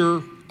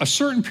after a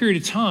certain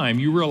period of time,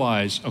 you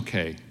realize,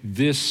 okay,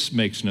 this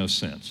makes no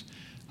sense.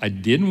 I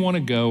didn't want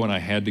to go and I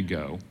had to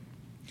go,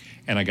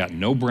 and I got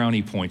no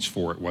brownie points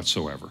for it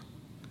whatsoever,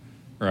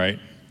 right?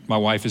 My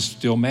wife is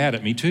still mad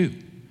at me too.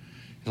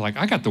 Like,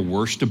 I got the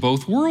worst of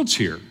both worlds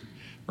here,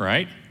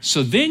 right?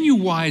 So then you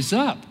wise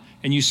up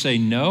and you say,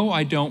 no,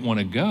 I don't want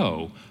to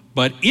go.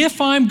 But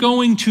if I'm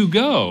going to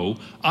go,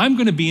 I'm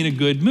going to be in a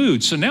good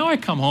mood. So now I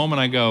come home and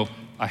I go,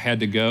 I had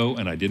to go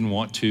and I didn't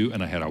want to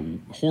and I had a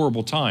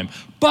horrible time.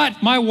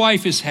 But my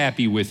wife is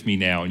happy with me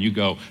now. And you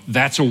go,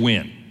 that's a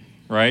win,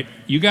 right?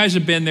 You guys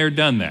have been there,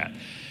 done that.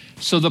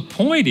 So the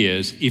point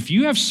is, if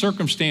you have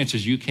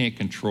circumstances you can't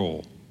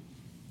control,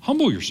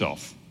 humble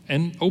yourself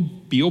and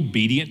be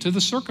obedient to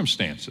the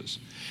circumstances.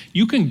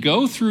 You can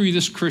go through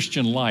this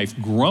Christian life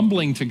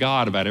grumbling to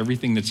God about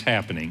everything that's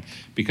happening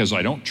because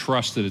I don't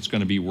trust that it's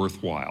going to be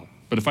worthwhile.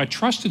 But if I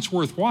trust it's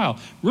worthwhile,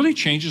 really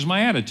changes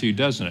my attitude,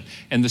 doesn't it?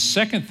 And the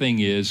second thing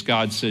is,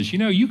 God says,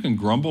 you can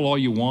grumble all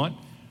you want,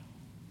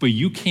 but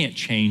you can't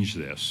change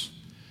this.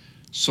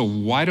 So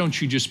why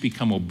don't you just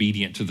become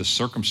obedient to the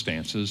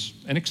circumstances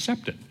and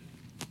accept it?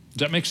 Does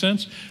that make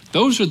sense?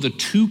 Those are the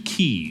two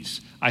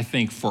keys, I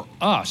think, for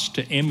us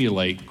to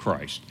emulate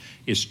Christ,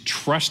 is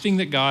trusting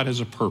that God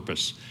has a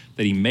purpose,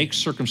 that he makes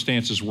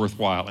circumstances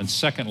worthwhile. And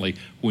secondly,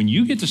 when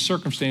you get to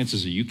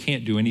circumstances that you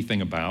can't do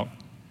anything about,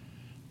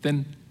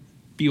 then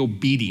be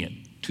obedient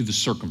to the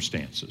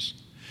circumstances.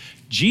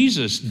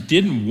 Jesus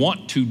didn't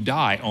want to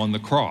die on the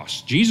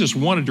cross. Jesus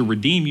wanted to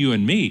redeem you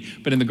and me,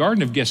 but in the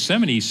Garden of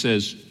Gethsemane, he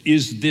says,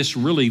 is this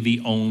really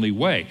the only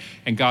way?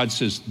 And God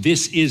says,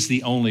 this is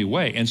the only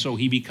way. And so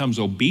he becomes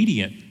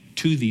obedient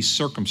to these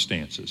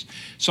circumstances.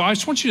 So I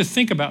just want you to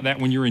think about that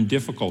when you're in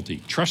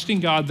difficulty, trusting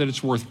God that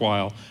it's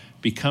worthwhile,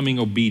 becoming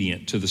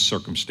obedient to the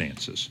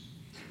circumstances.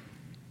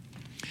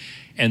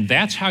 And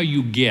that's how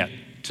you get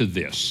to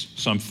this.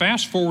 So I'm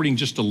fast forwarding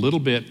just a little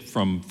bit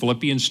from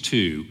Philippians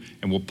 2,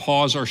 and we'll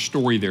pause our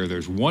story there.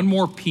 There's one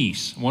more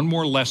piece, one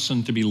more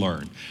lesson to be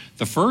learned.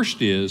 The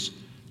first is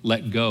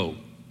let go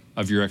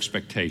of your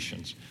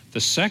expectations.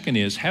 The second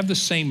is have the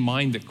same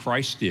mind that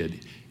Christ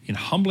did in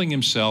humbling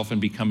himself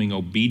and becoming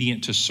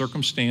obedient to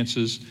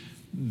circumstances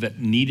that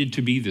needed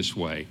to be this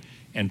way,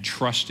 and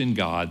trust in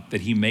God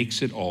that he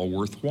makes it all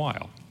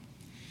worthwhile.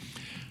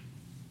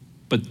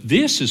 But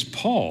this is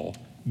Paul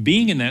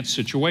being in that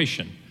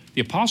situation.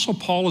 The Apostle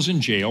Paul is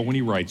in jail when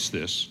he writes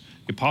this.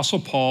 The Apostle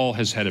Paul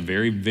has had a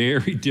very,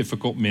 very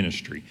difficult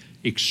ministry,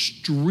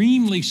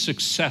 extremely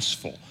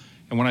successful.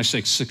 And when I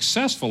say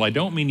successful, I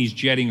don't mean he's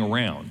jetting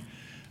around.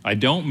 I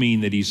don't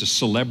mean that he's a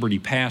celebrity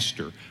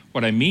pastor.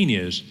 What I mean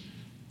is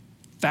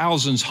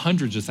thousands,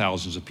 hundreds of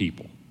thousands of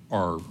people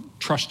are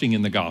trusting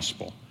in the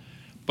gospel.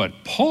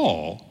 But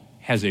Paul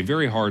has a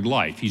very hard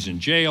life. He's in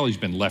jail, he's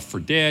been left for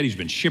dead, he's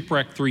been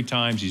shipwrecked 3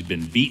 times, he's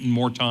been beaten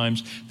more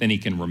times than he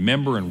can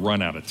remember and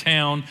run out of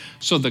town.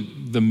 So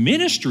the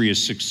ministry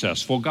is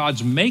successful,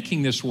 God's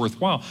making this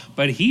worthwhile,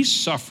 but he's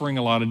suffering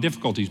a lot of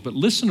difficulties. But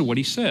listen to what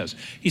he says.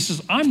 He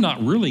says, I'm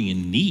not really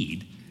in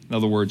need. In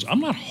other words, I'm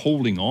not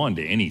holding on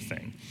to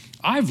anything.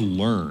 I've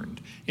learned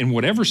in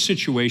whatever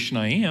situation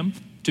I am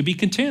to be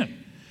content.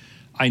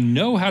 I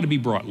know how to be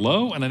brought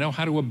low and I know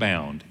how to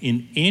abound.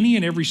 In any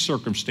and every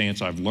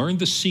circumstance, I've learned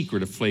the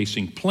secret of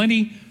facing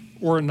plenty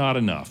or not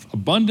enough,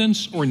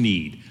 abundance or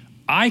need.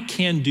 I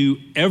can do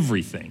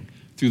everything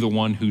through the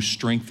one who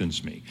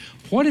strengthens me.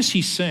 What is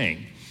he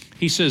saying?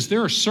 He says,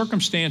 there are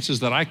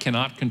circumstances that I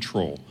cannot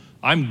control.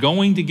 I'm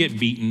going to get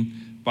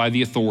beaten by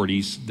the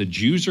authorities. The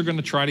Jews are going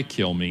to try to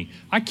kill me.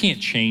 I can't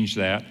change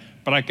that,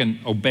 but I can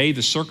obey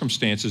the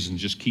circumstances and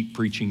just keep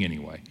preaching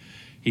anyway.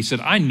 He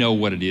said, I know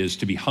what it is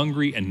to be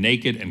hungry and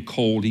naked and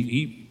cold.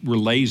 He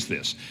relays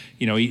this.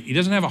 He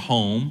doesn't have a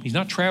home. He's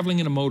not traveling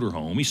in a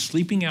motorhome. He's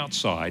sleeping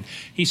outside.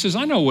 He says,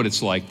 I know what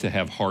it's like to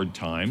have hard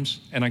times,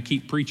 and I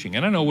keep preaching.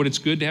 And I know what it's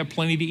good to have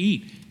plenty to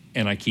eat,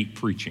 and I keep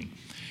preaching.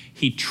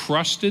 He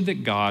trusted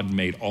that God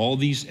made all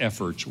these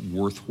efforts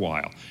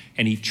worthwhile.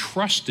 And he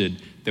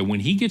trusted that when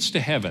he gets to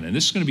heaven, and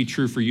this is going to be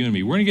true for you and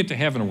me, we're going to get to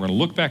heaven and we're going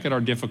to look back at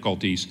our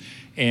difficulties,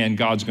 and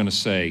God's going to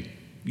say,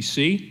 you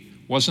see,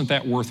 wasn't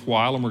that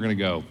worthwhile? And we're going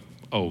to go,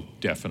 oh,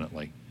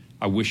 definitely.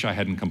 I wish I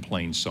hadn't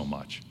complained so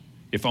much.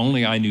 If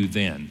only I knew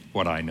then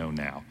what I know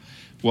now.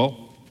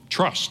 Well,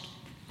 trust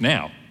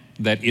now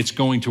that it's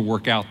going to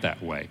work out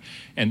that way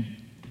and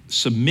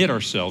submit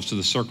ourselves to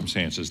the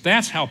circumstances.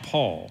 That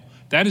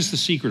is the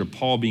secret of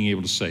Paul being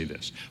able to say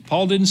this.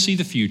 Paul didn't see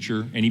the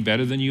future any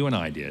better than you and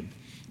I did.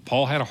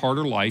 Paul had a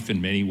harder life in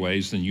many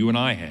ways than you and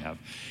I have.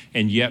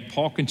 And yet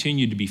Paul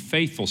continued to be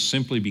faithful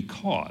simply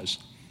because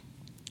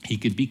he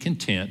could be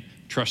content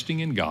trusting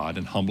in God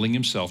and humbling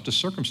himself to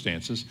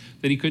circumstances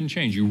that he couldn't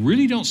change. You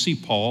really don't see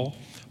Paul,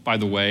 by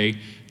the way.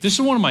 This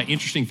is one of my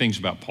interesting things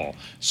about Paul.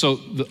 So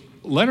the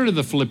letter to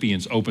the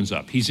Philippians opens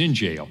up. He's in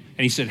jail.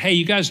 And he said, hey,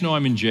 you guys know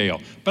I'm in jail,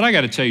 but I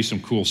got to tell you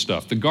some cool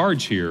stuff. The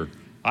guards here,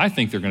 I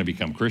think they're going to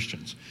become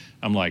Christians.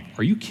 I'm like,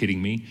 are you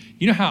kidding me?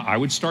 You know how I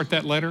would start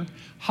that letter?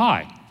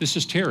 Hi, this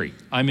is Terry.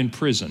 I'm in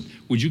prison.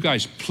 Would you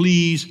guys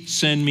please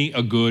send me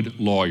a good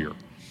lawyer?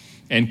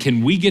 And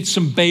can we get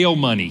some bail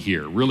money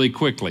here really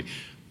quickly?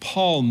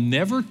 Paul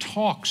never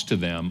talks to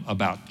them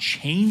about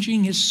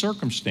changing his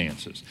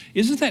circumstances.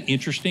 Isn't that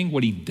interesting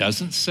what he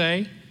doesn't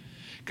say?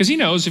 Because he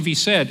knows if he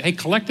said, hey,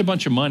 collect a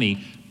bunch of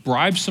money,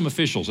 bribe some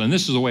officials, and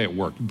this is the way it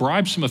worked,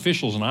 bribe some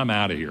officials and I'm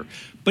out of here.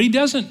 But he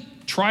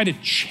doesn't try to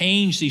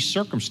change these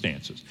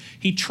circumstances.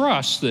 He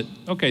trusts that,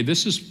 okay,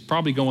 this is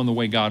probably going the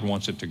way God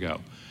wants it to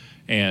go.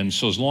 And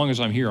so as long as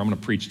I'm here, I'm going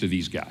to preach to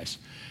these guys.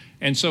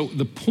 And so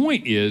the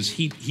point is,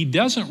 he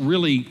doesn't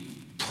really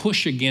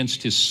push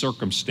against his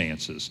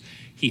circumstances.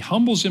 He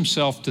humbles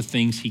himself to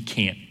things he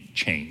can't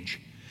change.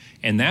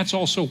 And that's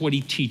also what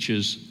he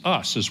teaches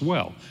us as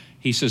well.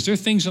 He says, there are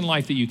things in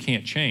life that you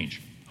can't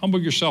change. Humble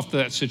yourself to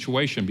that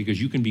situation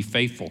because you can be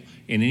faithful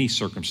in any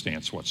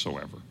circumstance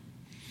whatsoever.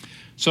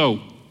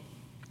 So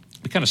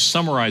we kind of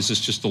summarize this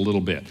just a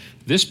little bit.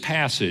 This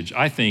passage,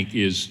 I think,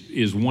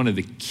 is one of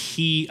the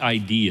key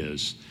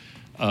ideas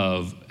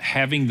of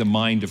having the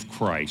mind of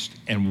Christ.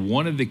 And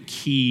one of the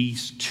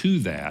keys to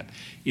that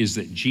is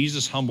that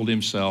Jesus humbled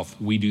himself,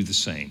 we do the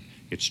same.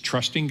 It's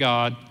trusting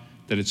God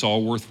that it's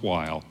all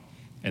worthwhile.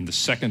 And the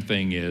second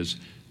thing is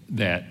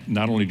that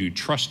not only do we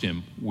trust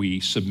him, we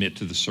submit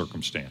to the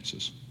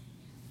circumstances.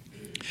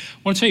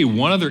 I want to tell you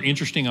one other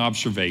interesting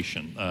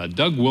observation.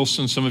 Doug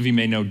Wilson, some of you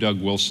may know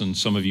Doug Wilson,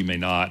 some of you may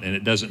not, and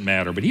it doesn't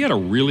matter, but he had a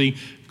really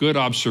good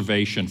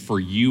observation for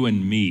you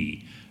and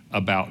me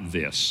about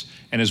this.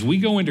 And as we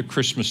go into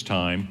Christmas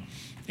time,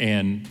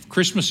 and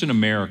Christmas in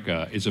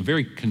America is a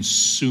very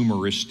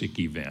consumeristic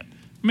event.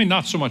 I mean,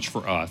 not so much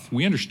for us.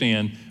 We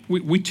understand,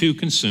 we too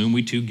consume,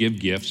 we too give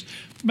gifts,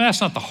 but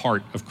that's not the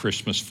heart of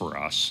Christmas for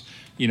us.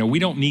 You know, we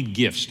don't need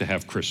gifts to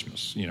have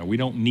Christmas. You know, we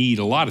don't need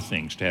a lot of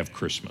things to have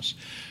Christmas.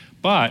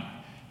 But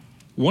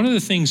one of the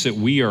things that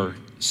we are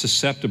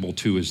susceptible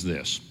to is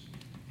this.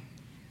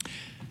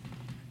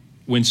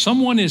 When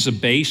someone is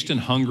abased and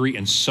hungry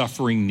and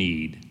suffering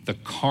need, the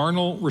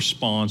carnal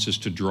response is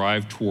to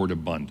drive toward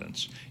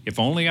abundance. If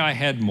only I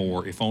had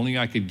more, if only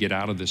I could get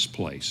out of this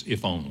place,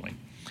 if only.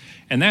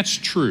 And that's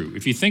true.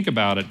 If you think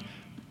about it,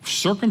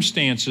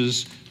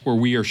 circumstances where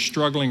we are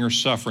struggling or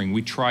suffering,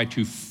 we try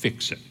to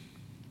fix it.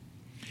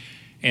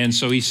 And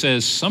so he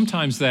says,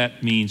 sometimes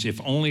that means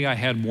if only I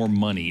had more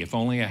money, if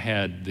only I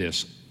had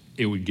this,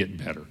 it would get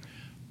better.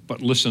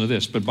 But listen to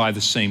this, but by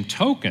the same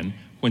token,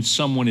 when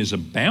someone is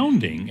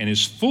abounding and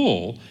is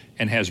full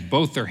and has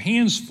both their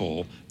hands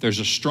full, there's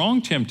a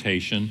strong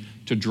temptation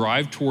to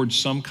drive towards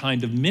some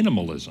kind of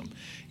minimalism.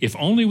 If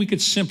only we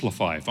could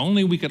simplify, if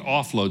only we could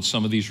offload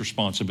some of these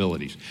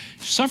responsibilities.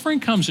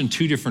 Suffering comes in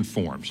two different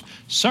forms.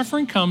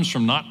 Suffering comes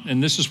from not,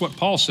 and this is what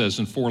Paul says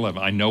in 4:11,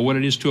 I know what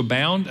it is to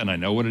abound and I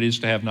know what it is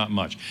to have not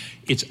much.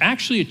 It's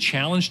actually a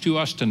challenge to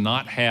us to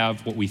not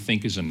have what we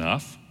think is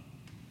enough.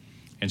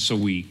 And so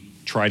we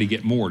try to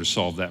get more to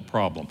solve that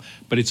problem.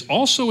 But it's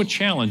also a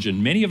challenge,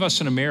 and many of us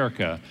in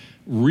America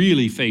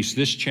really face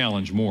this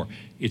challenge more.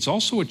 It's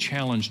also a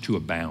challenge to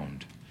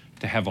abound,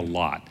 to have a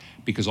lot.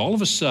 Because all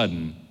of a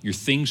sudden, your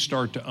things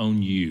start to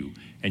own you,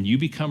 and you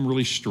become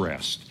really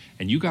stressed,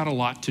 and you got a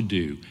lot to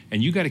do,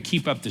 and you got to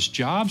keep up this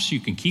job so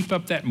you can keep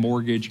up that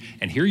mortgage,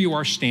 and here you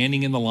are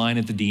standing in the line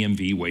at the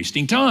DMV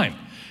wasting time.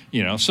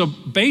 You know, so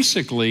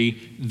basically,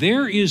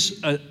 there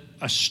is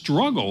a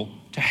struggle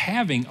to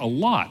having a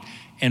lot,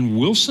 and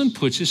Wilson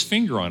puts his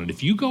finger on it.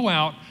 If you go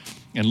out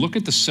and look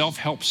at the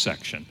self-help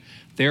section,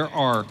 there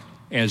are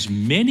as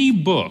many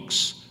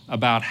books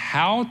about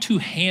how to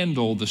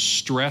handle the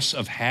stress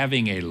of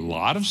having a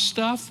lot of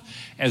stuff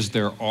as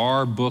there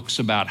are books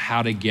about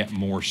how to get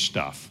more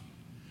stuff.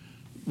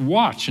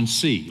 Watch and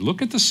see.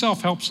 Look at the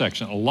self-help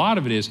section. A lot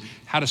of it is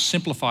how to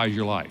simplify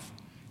your life,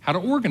 how to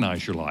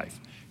organize your life,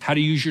 how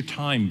to use your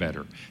time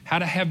better, how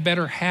to have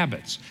better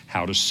habits,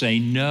 how to say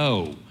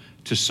no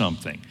to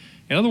something.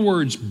 In other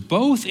words,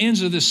 both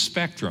ends of this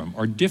spectrum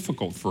are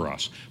difficult for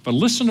us. But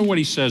listen to what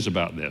he says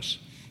about this.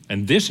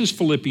 And this is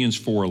Philippians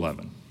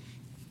 4:11.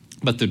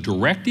 But the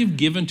directive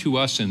given to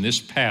us in this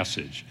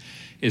passage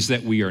is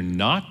that we are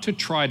not to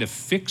try to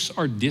fix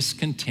our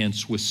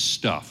discontents with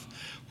stuff,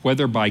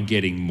 whether by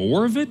getting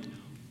more of it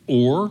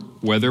or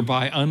whether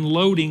by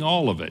unloading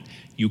all of it.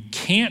 You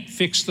can't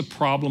fix the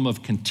problem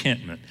of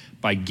contentment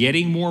by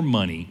getting more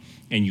money,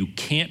 and you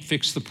can't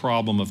fix the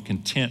problem of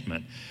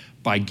contentment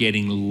by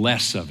getting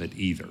less of it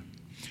either.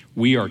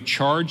 We are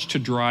charged to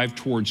drive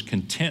towards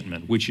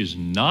contentment, which is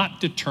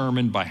not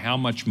determined by how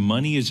much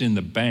money is in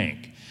the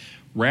bank.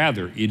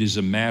 Rather, it is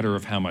a matter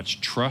of how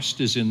much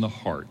trust is in the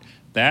heart.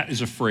 That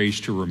is a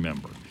phrase to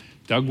remember.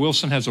 Doug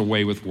Wilson has a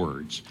way with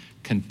words.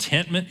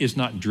 Contentment is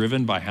not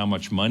driven by how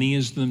much money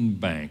is in the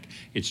bank.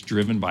 It's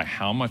driven by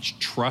how much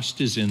trust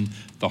is in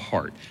the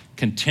heart.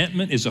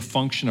 Contentment is a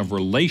function of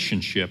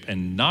relationship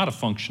and not a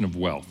function of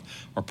wealth.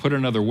 Or put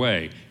another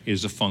way, it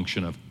is a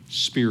function of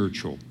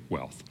spiritual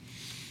wealth.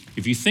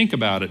 If you think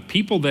about it,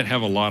 people that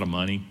have a lot of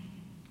money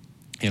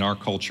in our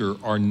culture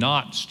are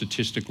not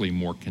statistically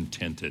more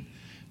contented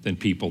than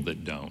people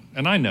that don't.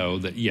 And I know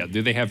that, yeah,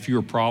 do they have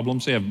fewer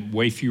problems? They have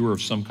way fewer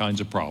of some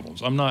kinds of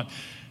problems. I'm not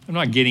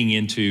getting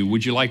into,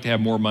 would you like to have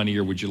more money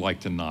or would you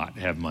like to not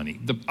have money?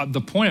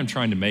 The point I'm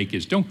trying to make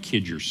is don't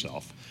kid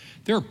yourself.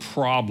 There are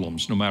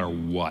problems no matter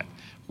what,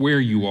 where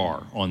you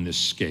are on this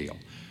scale.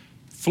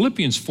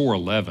 Philippians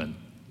 4:11,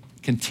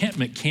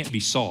 contentment can't be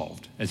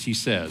solved, as he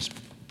says,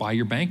 by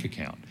your bank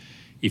account.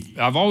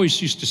 I've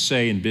always used to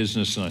say in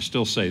business, and I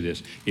still say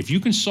this, if you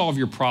can solve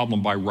your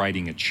problem by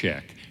writing a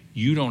check,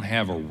 you don't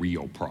have a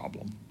real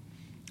problem.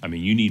 I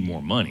mean, you need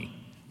more money,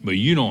 but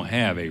you don't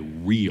have a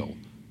real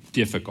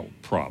difficult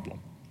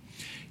problem.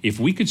 If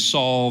we could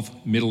solve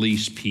Middle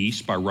East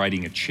peace by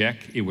writing a check,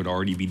 it would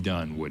already be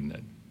done, wouldn't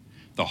it?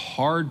 The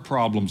hard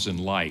problems in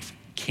life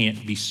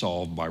can't be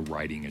solved by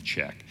writing a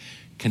check.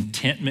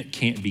 Contentment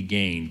can't be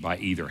gained by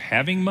either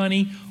having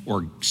money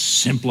or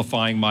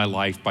simplifying my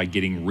life by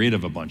getting rid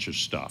of a bunch of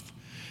stuff.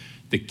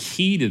 The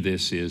key to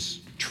this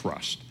is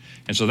trust.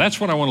 And so that's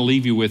what I want to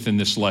leave you with in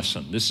this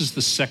lesson. This is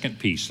the second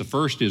piece. The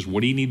first is,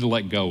 what do you need to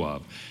let go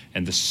of?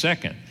 And the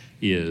second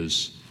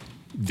is,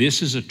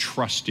 this is a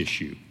trust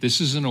issue.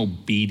 This is an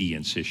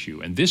obedience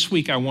issue. And this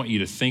week I want you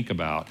to think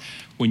about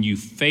when you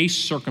face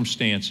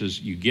circumstances,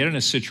 you get in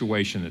a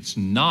situation that's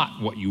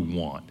not what you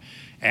want.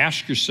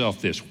 Ask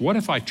yourself this: what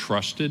if I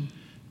trusted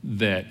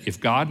that if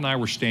God and I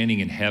were standing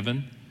in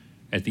heaven,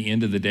 at the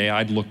end of the day,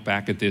 I'd look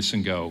back at this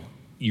and go,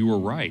 you were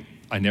right.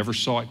 I never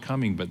saw it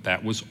coming, but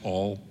that was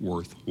all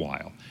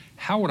worthwhile.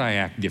 How would I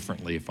act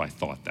differently if I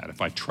thought that,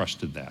 if I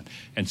trusted that?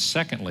 And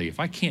secondly, if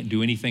I can't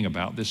do anything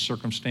about this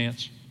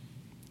circumstance,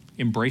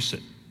 embrace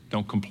it.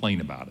 Don't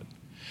complain about it.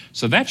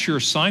 So that's your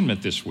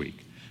assignment this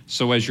week.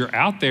 So as you're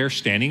out there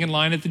standing in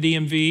line at the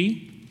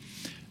DMV,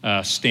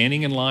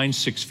 standing in line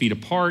 6 feet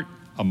apart,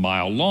 a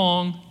mile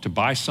long, to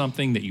buy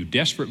something that you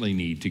desperately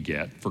need to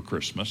get for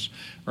Christmas,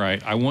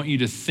 right? I want you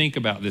to think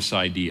about this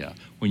idea.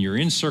 When you're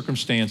in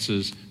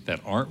circumstances that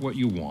aren't what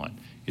you want,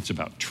 it's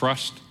about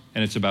trust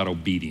and it's about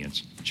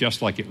obedience,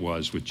 just like it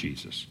was with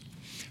Jesus.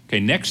 Okay,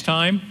 next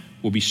time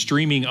we'll be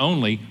streaming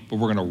only, but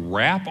we're going to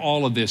wrap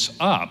all of this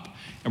up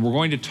and we're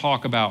going to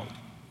talk about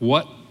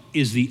what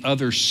is the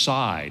other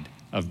side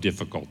of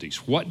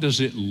difficulties. What does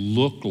it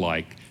look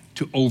like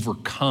to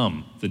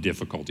overcome the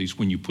difficulties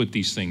when you put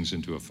these things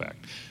into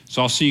effect?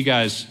 So I'll see you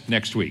guys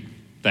next week.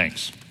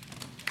 Thanks.